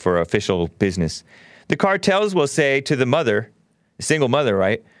or for official business. The cartels will say to the mother, a single mother,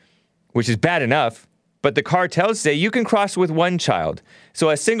 right, which is bad enough, but the cartels say you can cross with 1 child.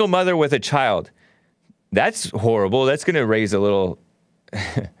 So a single mother with a child, That's horrible. That's going to raise a little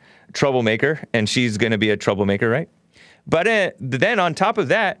troublemaker, and she's going to be a troublemaker, right? But then on top of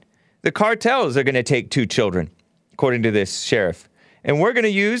that, the cartels are going to take 2 children, according to this sheriff. And we're going to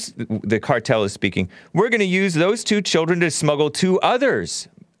use, the cartel is speaking, we're going to use those 2 children to smuggle 2 others,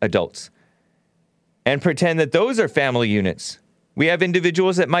 adults, and pretend that those are family units. We have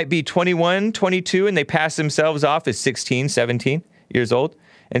individuals that might be 21, 22, and they pass themselves off as 16, 17 years old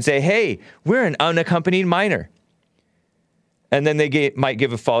and say, hey, we're an unaccompanied minor. And then they might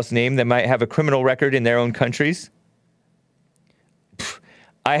give a false name. They might have a criminal record in their own countries.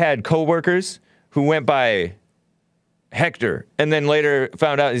 I had coworkers who went by Hector and then later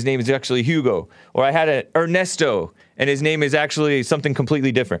found out his name is actually Hugo. Or I had an Ernesto and his name is actually something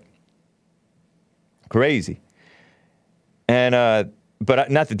completely different. Crazy. And,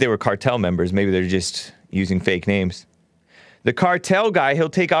 but not that they were cartel members. Maybe they're just using fake names. The cartel guy, he'll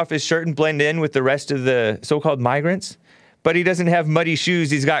take off his shirt and blend in with the rest of the so-called migrants. But he doesn't have muddy shoes.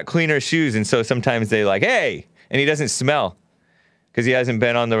 He's got cleaner shoes. And so sometimes they like, hey, and he doesn't smell because he hasn't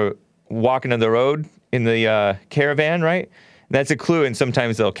been walking on the road in the caravan, right? And that's a clue. And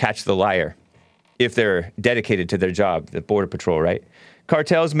sometimes they'll catch the liar if they're dedicated to their job, the Border Patrol, right?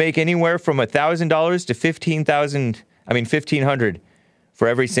 Cartels make anywhere from $1,000 to $1,500 for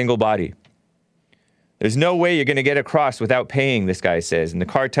every single body. There's no way you're going to get across without paying, this guy says. And the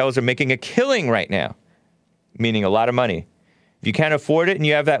cartels are making a killing right now, meaning a lot of money. If you can't afford it and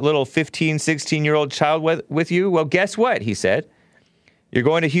you have that little 15, 16-year-old child with you, well, guess what, he said. You're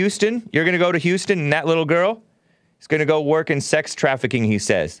going to Houston. You're going to go to Houston, and that little girl is going to go work in sex trafficking, he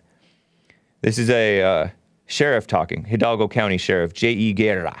says. This is a sheriff talking, Hidalgo County Sheriff, J.E.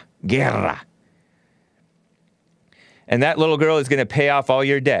 Guerra. And that little girl is going to pay off all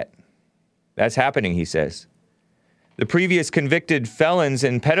your debt. That's happening, he says. The previous convicted felons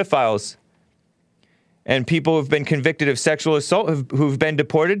and pedophiles and people who've been convicted of sexual assault who've been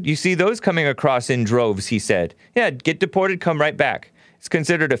deported, you see those coming across in droves, he said. Yeah, get deported, come right back. It's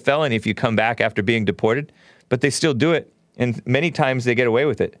considered a felony if you come back after being deported, but they still do it. And many times they get away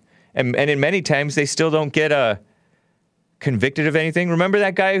with it. And in many times they still don't get convicted of anything. Remember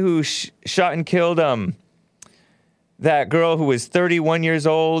that guy who shot and killed that girl who was 31 years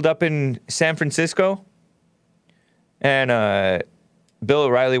old up in San Francisco? And Bill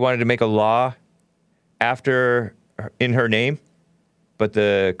O'Reilly wanted to make a law in her name, but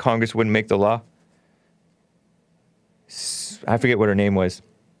the Congress wouldn't make the law. I forget what her name was.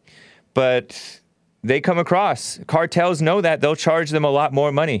 But they come across. Cartels know that. They'll charge them a lot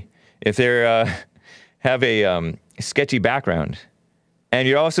more money if they have a sketchy background. And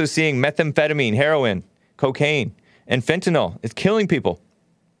you're also seeing methamphetamine, heroin, cocaine, and fentanyl. It's killing people.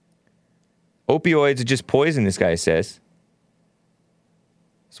 Opioids are just poison, this guy says.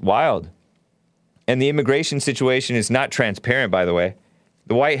 It's wild. And the immigration situation is not transparent, by the way.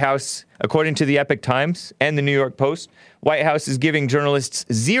 The White House, according to the Epoch Times and the New York Post, White House is giving journalists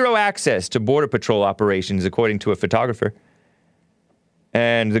zero access to Border Patrol operations, according to a photographer.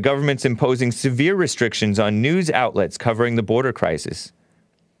 And the government's imposing severe restrictions on news outlets covering the border crisis.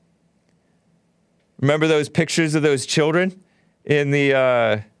 Remember those pictures of those children in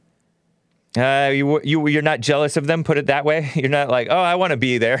the, you're not jealous of them, put it that way? You're not like, oh, I want to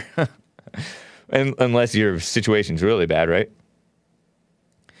be there. Unless your situation's really bad, right?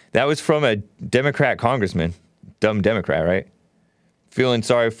 That was from a Democrat congressman. Dumb Democrat, right? Feeling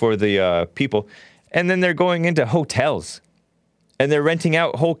sorry for the people. And then they're going into hotels. And they're renting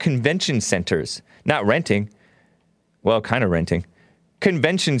out whole convention centers. Not renting. Well, kind of renting.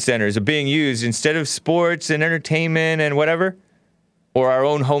 Convention centers are being used instead of sports and entertainment and whatever. Or our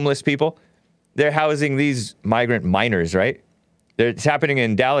own homeless people. They're housing these migrant minors, right? It's happening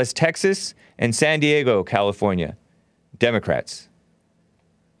in Dallas, Texas, and San Diego, California. Democrats.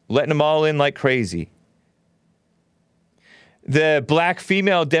 Letting them all in like crazy. The black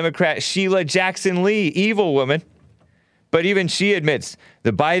female Democrat Sheila Jackson Lee, evil woman. But even she admits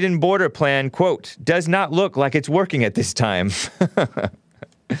the Biden border plan, quote, does not look like it's working at this time.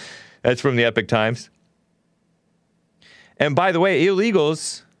 That's from the Epoch Times. And by the way,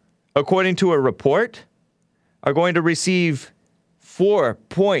 illegals, according to a report, are going to receive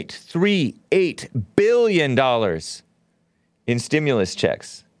 $4.38 billion in stimulus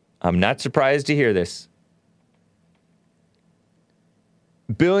checks. I'm not surprised to hear this.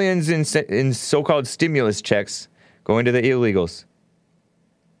 Billions in so-called stimulus checks going to the illegals.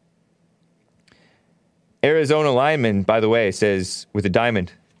 Arizona lineman, by the way, says with a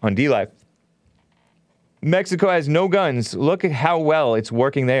diamond on D-Live, Mexico has no guns. Look at how well it's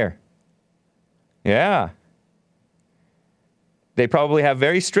working there. Yeah. They probably have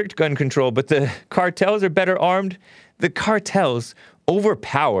very strict gun control, but the cartels are better armed. The cartels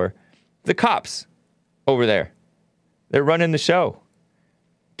overpower the cops over there. They're running the show.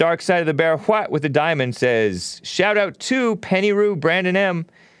 Dark Side of the Bear What with the diamond says, shout out to Penny-Roo, Brandon M,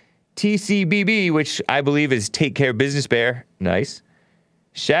 TCBB, which I believe is Take Care Business Bear. Nice.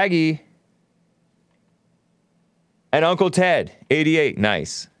 Shaggy. And Uncle Ted, 88.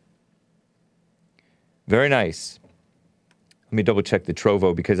 Nice. Very nice. Let me double check the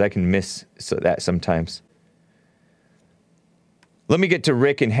Trovo because I can miss that sometimes. Let me get to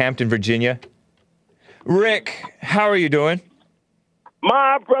Rick in Hampton, Virginia. Rick, how are you doing?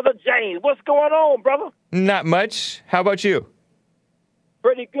 My brother James, what's going on, brother? Not much. How about you?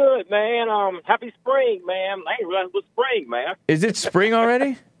 Pretty good, man. Happy spring, man. I ain't realized it was spring, man. Is it spring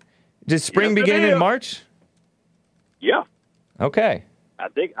already? Did spring begin in March? Yeah. Okay. I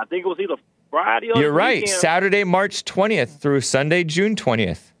think it was either Friday or You're right. weekend. Saturday, March 20th through Sunday, June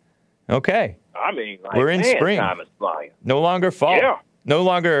 20th. Okay. I mean, like, we're in spring. Time is flying. No longer fall. Yeah. No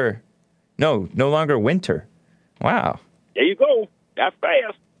longer winter. Wow. There you go. That's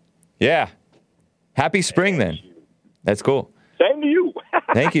fast. Yeah. Happy spring then. That's cool. Same to you.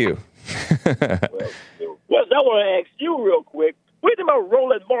 Thank you. Well, I want to ask you real quick. What about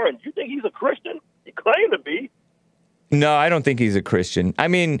Roland Martin? Do you think he's a Christian? He claimed to be. No, I don't think he's a Christian. I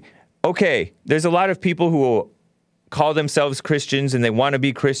mean, okay, there's a lot of people who will call themselves Christians and they want to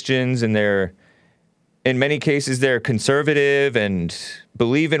be Christians and they're, in many cases, they're conservative and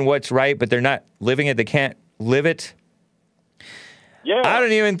believe in what's right, but they're not living it. They can't live it. Yeah. I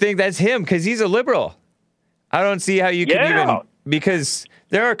don't even think that's him because he's a liberal. I don't see how you can even, because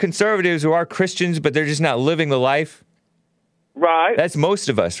there are conservatives who are Christians, but they're just not living the life. Right. That's most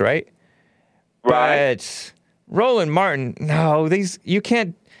of us, right? Right. But Roland Martin, no, you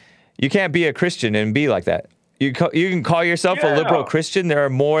can't be a Christian and be like that. You can call yourself a liberal Christian. There are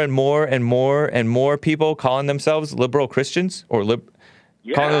more and more and more and more people calling themselves liberal Christians or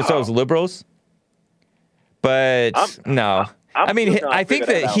calling themselves liberals. But no. I mean, I think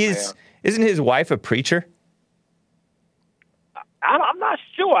that isn't his wife a preacher? I'm not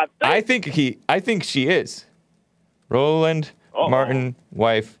sure. I think she is. Roland Martin,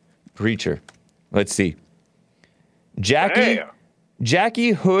 wife, preacher. Let's see. Jackie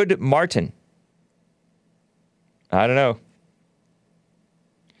Hood Martin. I don't know.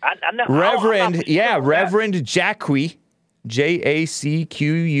 Reverend Jacqui, Jacquie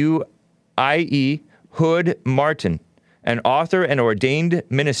Hood Martin, an author and ordained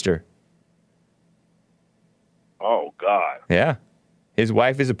minister. Oh God. Yeah, his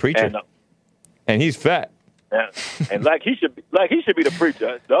wife is a preacher, and he's fat. And like he should be the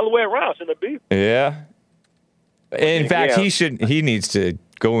preacher. The other way around, shouldn't it be? Yeah. In fact, he needs to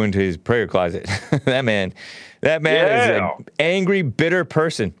go into his prayer closet. That man is an angry, bitter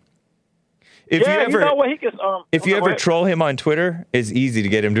person. If you ever troll him on Twitter, it's easy to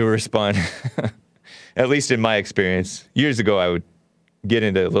get him to respond. At least in my experience. Years ago, I would get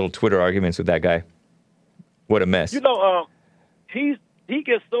into little Twitter arguments with that guy. What a mess. He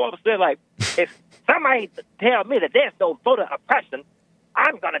gets so upset. Like, if somebody tell me that there's no voter oppression,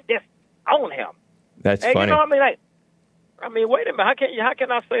 I'm gonna disown him. That's and funny. You know what I mean? Wait a minute. How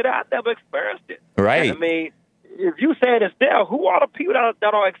can I say that? I never experienced it. Right. And, I mean, if you say it's there, who are the people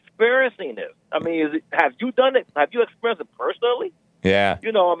that are experiencing this? I mean, have you done it? Have you experienced it personally? Yeah.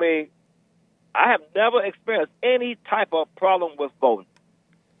 You know, I mean, I have never experienced any type of problem with voting.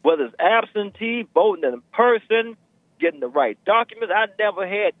 Whether it's absentee, voting in person, getting the right documents, I never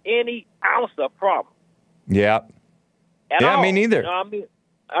had any ounce of problem. Yeah. Me neither. You know what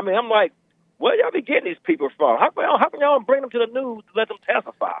I mean, I'm like, where y'all be getting these people from? How come y'all don't bring them to the news to let them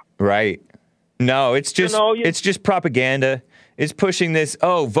testify? Right. No, it's just it's just propaganda. It's pushing this,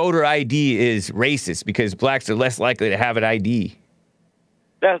 voter ID is racist because blacks are less likely to have an ID.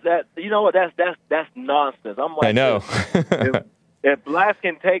 That's nonsense. I'm like, I know. if blacks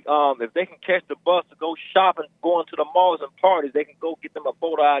can take if they can catch the bus to go shopping, going to the malls and parties, they can go get them a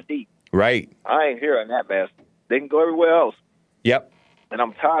voter ID. Right. I ain't hearing that mess. They can go everywhere else. Yep. And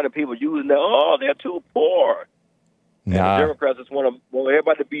I'm tired of people using that. They're too poor. Nah. And the Democrats just want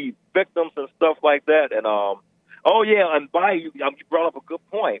everybody to be victims and stuff like that. And and Biden, you brought up a good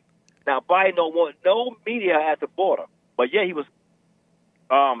point. Now Biden don't want no media at the border, but he was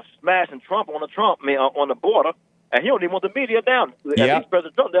smashing Trump on the border, and he don't even want the media down. At least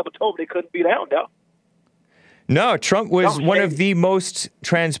President Trump never told me they couldn't be down there. No, Trump was one of the most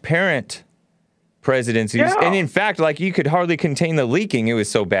transparent presidencies. Yeah. And in fact, you could hardly contain the leaking. It was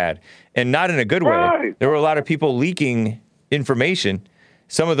so bad. And not in a good way. There were a lot of people leaking information.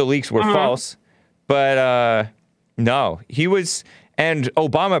 Some of the leaks were false. But, No, he was, and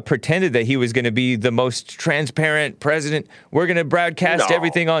Obama pretended that he was going to be the most transparent president. We're going to broadcast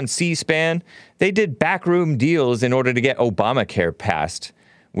everything on C-SPAN. They did backroom deals in order to get Obamacare passed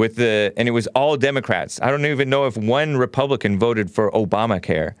and it was all Democrats. I don't even know if one Republican voted for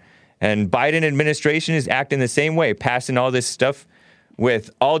Obamacare. And Biden administration is acting the same way, passing all this stuff with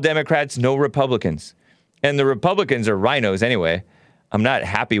all Democrats, no Republicans. And the Republicans are rhinos anyway. I'm not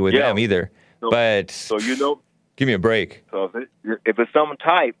happy with them either. So you know, give me a break. So if it's some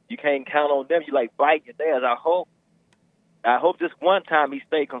type, you can't count on them. You like bite your nails. I hope this one time he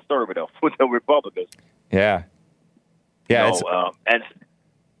stay conservative with the Republicans. Yeah. Yeah.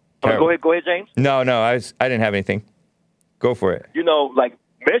 Go ahead, James. No, I didn't have anything. Go for it. You know, like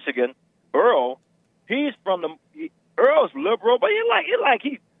Michigan, Earl, Earl's liberal, but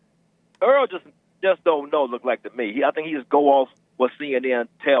Earl just don't know. Look like to me. I think he just go off what CNN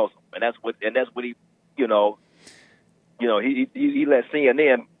tells him, and that's what he, he let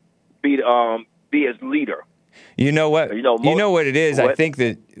CNN be his leader. You know what? You know what it is. I think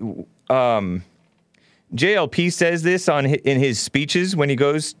that JLP says this in his speeches when he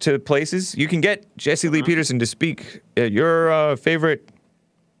goes to places. You can get Jesse Lee Peterson to speak at your favorite,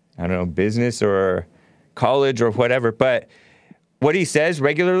 I don't know, business or college or whatever. But what he says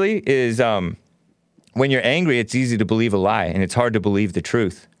regularly is, when you're angry, it's easy to believe a lie, and it's hard to believe the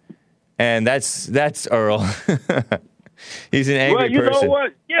truth. And that's Earl. He's an angry person. Well, you know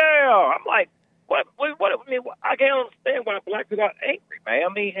what? Yeah, I'm like, what? I mean, I can't understand why black people are angry, man.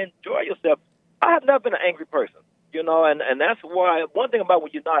 I mean, enjoy yourself. I have never been an angry person, and that's why one thing about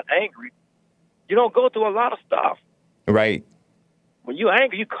when you're not angry, you don't go through a lot of stuff. Right. When you're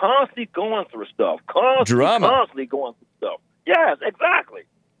angry, you're constantly going through stuff. Constantly going through stuff. Yes, exactly.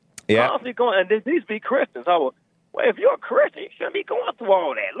 Yeah. Constantly going, and these be Christians. Well, if you're a Christian, you shouldn't be going through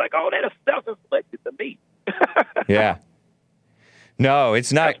all that. Like, all that is self-inflicted to me. Yeah. No,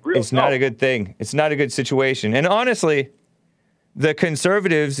 it's not. It's not a good thing. It's not a good situation. And honestly, the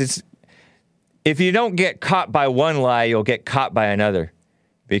conservatives, if you don't get caught by one lie, you'll get caught by another.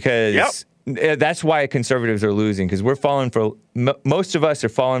 Because that's why conservatives are losing, because we're falling for, most of us are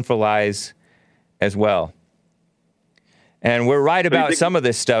falling for lies as well. And we're right about some of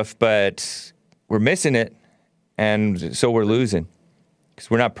this stuff, but we're missing it, and so we're losing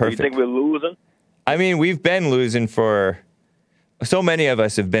because we're not perfect. You think we're losing? I mean, we've been losing so many of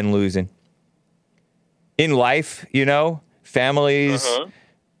us have been losing. In life, families,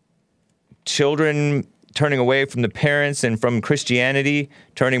 children turning away from the parents and from Christianity,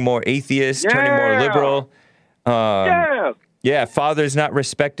 turning more atheist, turning more liberal. Yeah, fathers not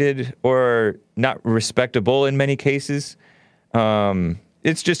respected or not respectable in many cases.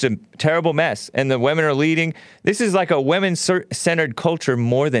 It's just a terrible mess. And the women are leading. This is like a women-centered culture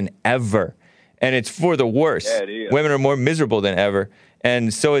more than ever. And it's for the worse. Yeah, it is. Women are more miserable than ever.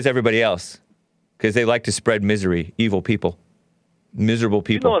 And so is everybody else. Because they like to spread misery. Evil people. Miserable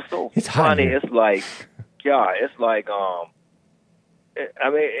people. It's so funny. It's like, it's like, I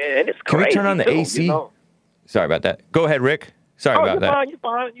mean, and it's crazy. Can we turn on the AC? Sorry about that. Go ahead, Rick. Sorry about that. You're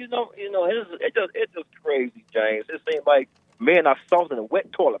fine. It's just crazy, James. It seems like men are softer than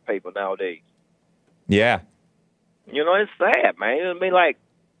wet toilet paper nowadays. Yeah. It's sad, man. I mean, like,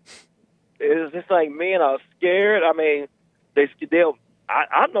 it's like men are scared. I mean,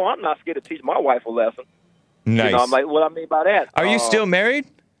 I know I'm not scared to teach my wife a lesson. Nice. I'm like, what I mean by that. Are you still married?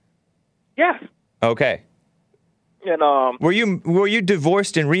 Yes. Okay. And were you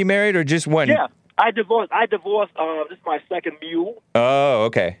divorced and remarried, or just one? Yeah, I divorced. This is my second mule. Oh,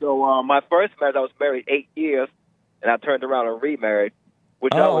 okay. So my first marriage, I was married 8 years, and I turned around and remarried,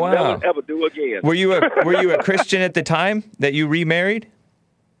 which I would never ever do again. Were you a Christian at the time that you remarried?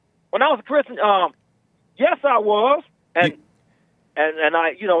 When I was a Christian, yes, I was, and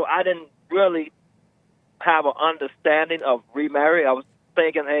I didn't really have an understanding of remarry. I was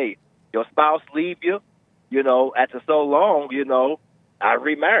thinking, hey, your spouse leave you, after so long, I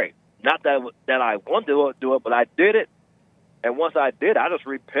remarried. Not that I wanted to do it, but I did it. And once I did, I just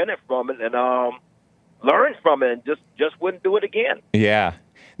repented from it and learned from it, and just wouldn't do it again. Yeah,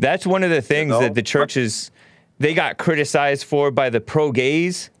 that's one of the things that the churches, they got criticized for by the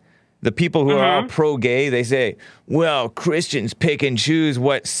pro-gays. The people who are pro-gay, they say, well, Christians pick and choose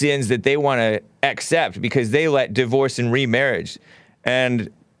what sins that they want to accept because they let divorce and remarriage. And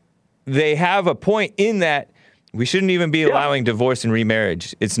they have a point in that we shouldn't even be allowing divorce and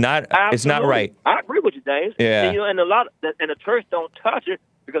remarriage. It's not. Absolutely. It's not right. I agree with you, James. Yeah. And the church don't touch it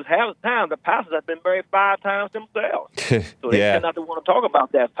because half the time the pastors have been married 5 times themselves, so they tend not to want to talk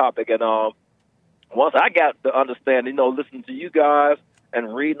about that topic. And once I got the understanding, listening to you guys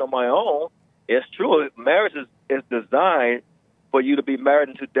and reading on my own, it's true. Marriage is designed for you to be married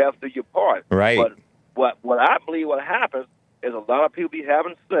until death do you part. Right. But what I believe what happens is a lot of people be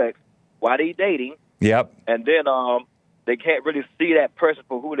having sex while they dating. Yep. And then they can't really see that person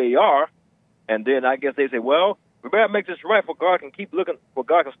for who they are. And then I guess they say, well, we better make this right for God can keep looking, for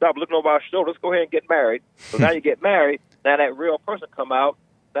God can stop looking over our shoulder. Let's go ahead and get married. So now you get married. Now that real person come out.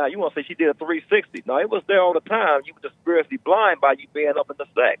 Now you want to say she did a 360. No, it was there all the time. You were just spiritually blind by you being up in the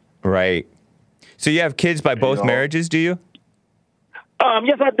sex. Right. So you have kids by both marriages, do you?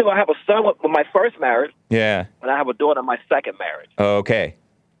 Yes, I do. I have a son with my first marriage. Yeah. And I have a daughter in my second marriage. Okay.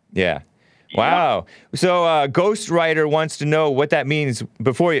 Yeah. Wow. So Ghostwriter wants to know what that means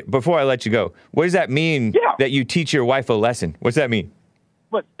before I let you go. What does that mean that you teach your wife a lesson? What's that mean?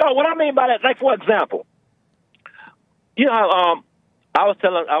 But what I mean by that, like for example, you know, I was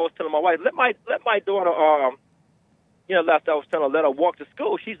telling my wife, let my daughter, you know, I was telling her, let her walk to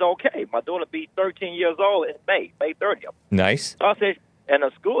school. She's okay. My daughter be 13 years old in May 30th. Nice. So I said, and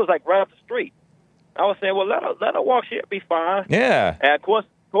the school is like right up the street. I was saying, well, let her walk. She'll be fine. Yeah. And of course,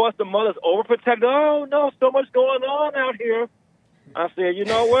 the mother's overprotective. Oh no, so much going on out here. I said, you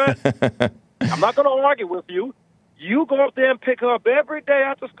know what? I'm not going to argue with you. You go up there and pick her up every day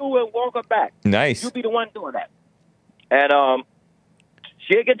after school and walk her back. Nice. You be the one doing that. And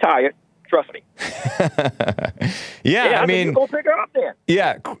she'll get tired. Trust me. I mean, you go pick her up there.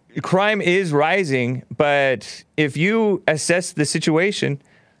 Yeah, crime is rising, but if you assess the situation,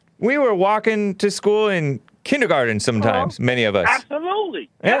 we were walking to school in kindergarten sometimes, many of us. Absolutely.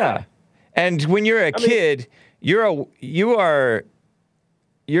 Yeah. And when you're a kid, you're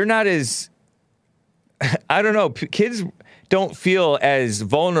not as, I don't know, kids don't feel as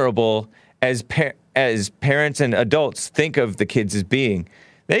vulnerable as parents and adults think of the kids as being.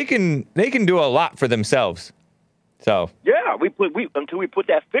 They can do a lot for themselves. So yeah, until we put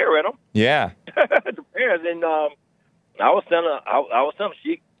that fear in them. Yeah. The parents, and I was telling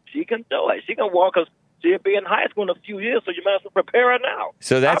her she can do it. She can walk us. She'll be in high school in a few years, so you might as well prepare her now.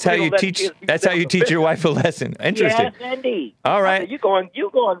 So that's how you teach. That's how you teach your wife a lesson. Interesting. Yes, indeed. All right. You going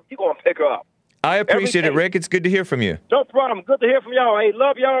to pick her up. I appreciate it, Rick. It's good to hear from you. No problem. Good to hear from y'all. Hey,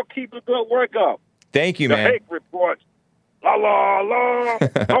 love y'all. Keep the good work up. Thank you, man. The hate reports. La la la.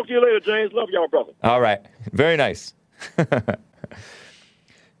 Talk to you later, James. Love y'all, brother. All right. Very nice.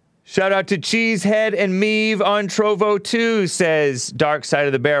 Shout out to Cheesehead and Meave on Trovo 2, says Dark Side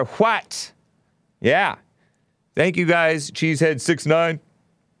of the Bear. What? Yeah. Thank you guys, Cheesehead69.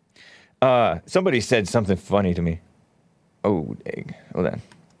 Somebody said something funny to me. Oh, dang. Hold on.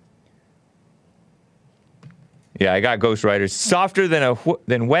 Yeah, I got ghostwriters. Softer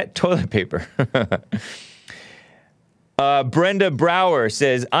than wet toilet paper. Brenda Brower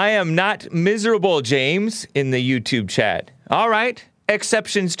says, I am not miserable, James, in the YouTube chat. All right.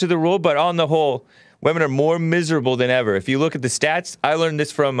 Exceptions to the rule, but on the whole, women are more miserable than ever. If you look at the stats, I learned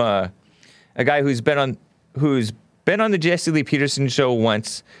this from a guy who's been on the Jesse Lee Peterson show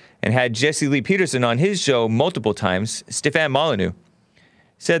once and had Jesse Lee Peterson on his show multiple times. Stefan Molyneux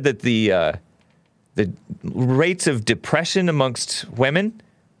said that the rates of depression amongst women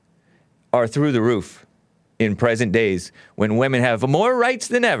are through the roof in present days when women have more rights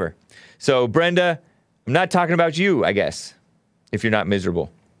than ever. So, Brenda, I'm not talking about you, I guess, if you're not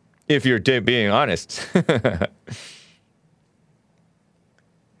miserable, if you're being honest.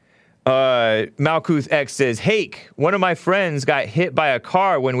 Malkuth X says, Hake, one of my friends got hit by a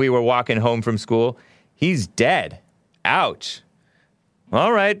car when we were walking home from school. He's dead. Ouch.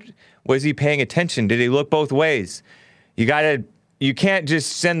 All right. Was he paying attention? Did he look both ways? You can't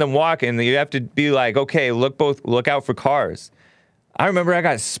just send them walking. You have to be like, okay, look out for cars. I remember I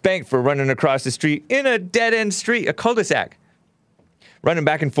got spanked for running across the street in a dead-end street, a cul-de-sac. Running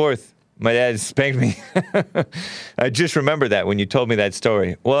back and forth. My dad spanked me. I just remember that when you told me that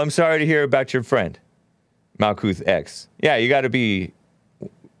story. Well, I'm sorry to hear about your friend, Malkuth X. Yeah, you got to be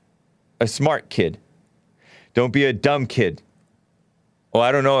a smart kid. Don't be a dumb kid. Well,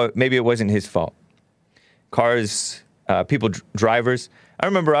 I don't know. Maybe it wasn't his fault. Cars, drivers. I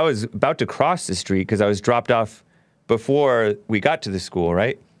remember I was about to cross the street because I was dropped off before we got to the school,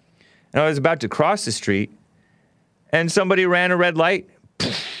 right? And I was about to cross the street, and somebody ran a red light.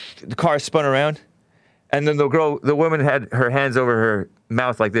 The car spun around, and then the woman had her hands over her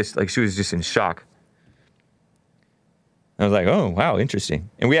mouth like this, like she was just in shock. I was like, oh, wow, interesting.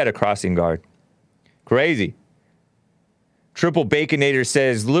 And we had a crossing guard. Crazy. Triple Baconator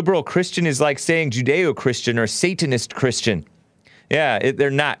says, liberal Christian is like saying Judeo-Christian or Satanist Christian. Yeah,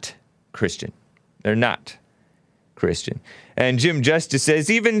 they're not Christian. They're not Christian. And Jim Justice says,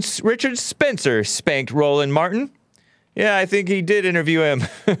 even Richard Spencer spanked Roland Martin. Yeah, I think he did interview him.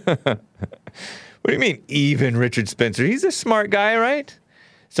 What do you mean, even Richard Spencer? He's a smart guy, right?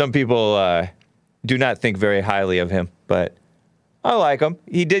 Some people do not think very highly of him, but I like him.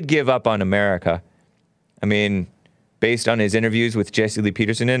 He did give up on America. I mean, based on his interviews with Jesse Lee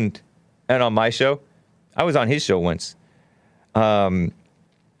Peterson and on my show. I was on his show once.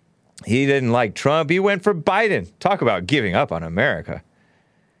 He didn't like Trump. He went for Biden. Talk about giving up on America.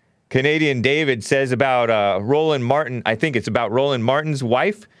 Canadian David says about Roland Martin, I think it's about Roland Martin's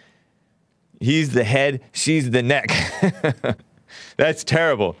wife. He's the head, she's the neck. That's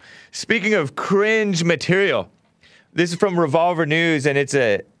terrible. Speaking of cringe material, this is from Revolver News, and it's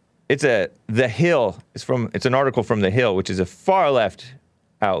The Hill. It's an article from The Hill, which is a far left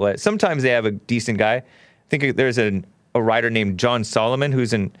outlet. Sometimes they have a decent guy. I think there's a writer named John Solomon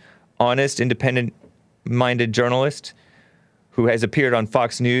who's an honest, independent-minded journalist who has appeared on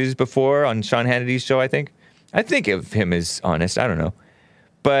Fox News before, on Sean Hannity's show, I think. I think of him as honest. I don't know.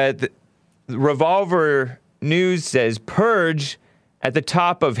 But the Revolver News says, Purge at the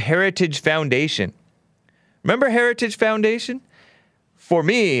top of Heritage Foundation. Remember Heritage Foundation? For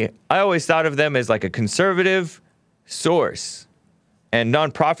me, I always thought of them as like a conservative source and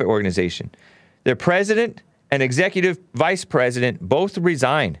nonprofit organization. Their president and executive vice president both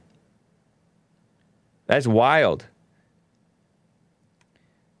resigned. That's wild.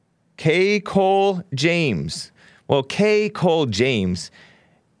 K. Cole James. Well, K. Cole James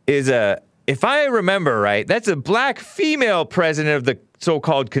is if I remember right, that's a black female president of the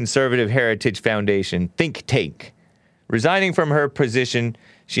so-called Conservative Heritage Foundation think tank. Resigning from her position,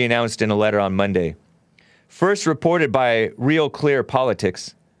 she announced in a letter on Monday. First reported by Real Clear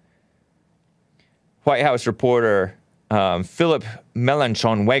Politics, White House reporter Philip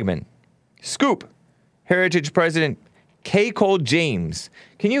Melanchon-Wegman. Scoop. Heritage President K. Cole James.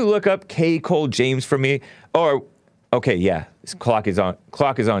 Can you look up K. Cole James for me? Or, okay, yeah, this clock is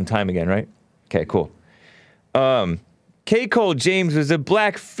on time again, right? Okay, cool. K. Cole James was a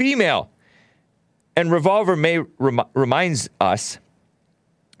black female. And Revolver reminds us,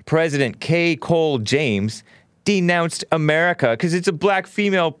 President K. Cole James denounced America because it's a black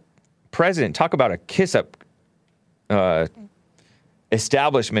female president. Talk about a kiss-up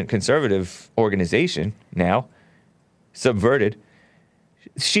establishment conservative organization now. Subverted.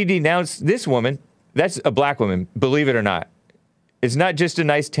 She denounced this woman. That's a black woman, believe it or not. It's not just a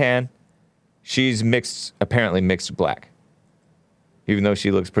nice tan. She's apparently mixed black. Even though she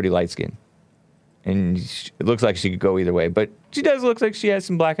looks pretty light-skinned. And it looks like she could go either way. But she does look like she has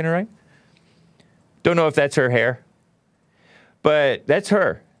some black in her, right? Don't know if that's her hair. But that's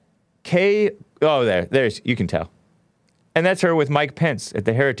her. There's, you can tell. And that's her with Mike Pence at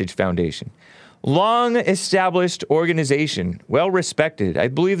the Heritage Foundation. Long-established organization, well-respected. I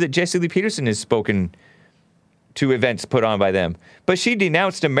believe that Jesse Lee Peterson has spoken to events put on by them. But she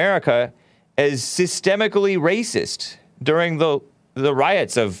denounced America as systemically racist during the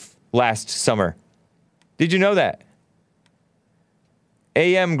riots of last summer. Did you know that?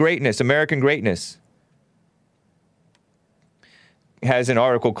 AM Greatness, American Greatness, has an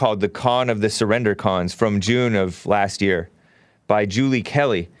article called The Con of the Surrender Cons from June of last year by Julie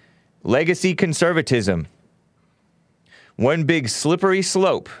Kelly. Legacy conservatism. One big slippery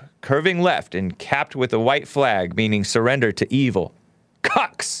slope, curving left and capped with a white flag, meaning surrender to evil.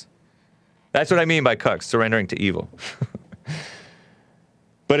 Cucks! That's what I mean by cucks, surrendering to evil.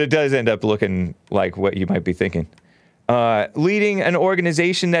 But it does end up looking like what you might be thinking. Leading an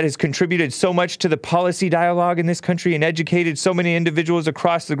organization that has contributed so much to the policy dialogue in this country and educated so many individuals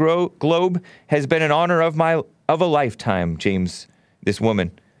across the globe has been an honor of a lifetime, this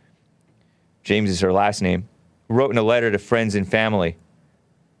woman. James is her last name, wrote in a letter to friends and family.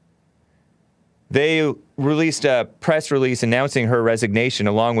 They released a press release announcing her resignation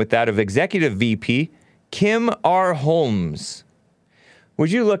along with that of Executive VP Kim R. Holmes.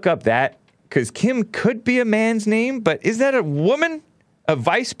 Would you look up that? Because Kim could be a man's name, but is that a woman? A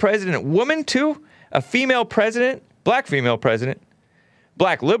vice president woman too? A female president? Black female president?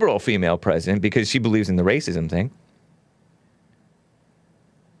 Black liberal female president because she believes in the racism thing.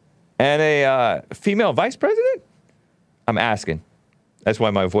 And a female vice president? I'm asking. That's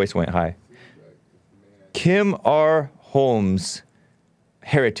why my voice went high. Kim R. Holmes,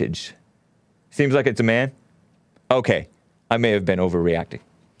 Heritage. Seems like it's a man? Okay, I may have been overreacting.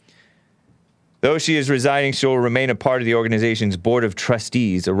 Though she is resigning, she will remain a part of the organization's board of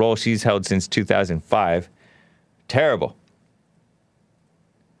trustees, a role she's held since 2005. Terrible.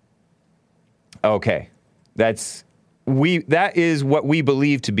 Okay, that is what we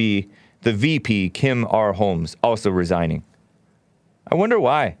believe to be the VP, Kim R. Holmes, also resigning. I wonder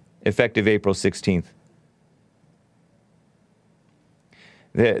why, effective April 16th.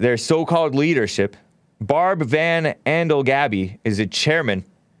 their so-called leadership. Barb Van Andel Gabby is a chairman.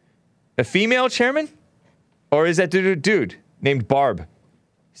 A female chairman? Or is that dude named Barb?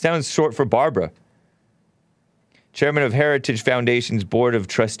 Sounds short for Barbara. Chairman of Heritage Foundation's Board of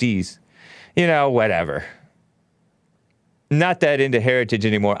Trustees. You know, whatever. Not that into Heritage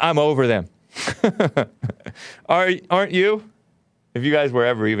anymore. I'm over them. Aren't you? If you guys were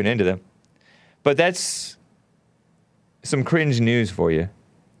ever even into them. But that's some cringe news for you.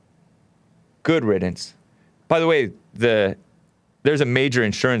 Good riddance. By the way, there's a major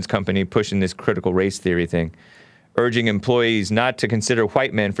insurance company pushing this critical race theory thing, urging employees not to consider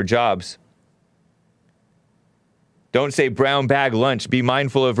white men for jobs. Don't say brown bag lunch. Be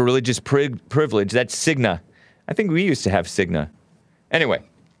mindful of religious privilege. That's Cigna. I think we used to have Cigna. Anyway,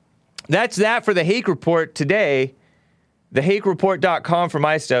 that's that for the Hake Report today. TheHakeReport.com for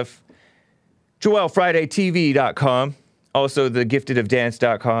my stuff. JoelFridayTV.com. Also,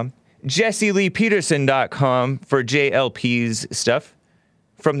 thegiftedofdance.com. JesseLeePeterson.com for JLP's stuff.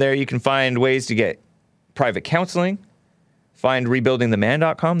 From there, you can find ways to get private counseling. Find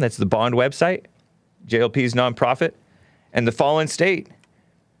RebuildingTheMan.com. That's the Bond website. JLP's nonprofit. And The Fallen State.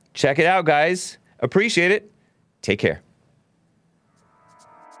 Check it out, guys. Appreciate it. Take care.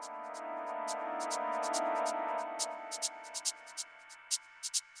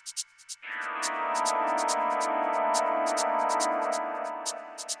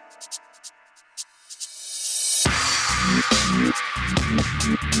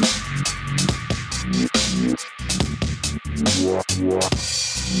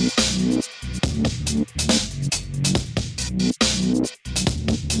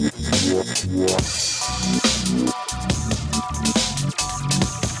 Yeah.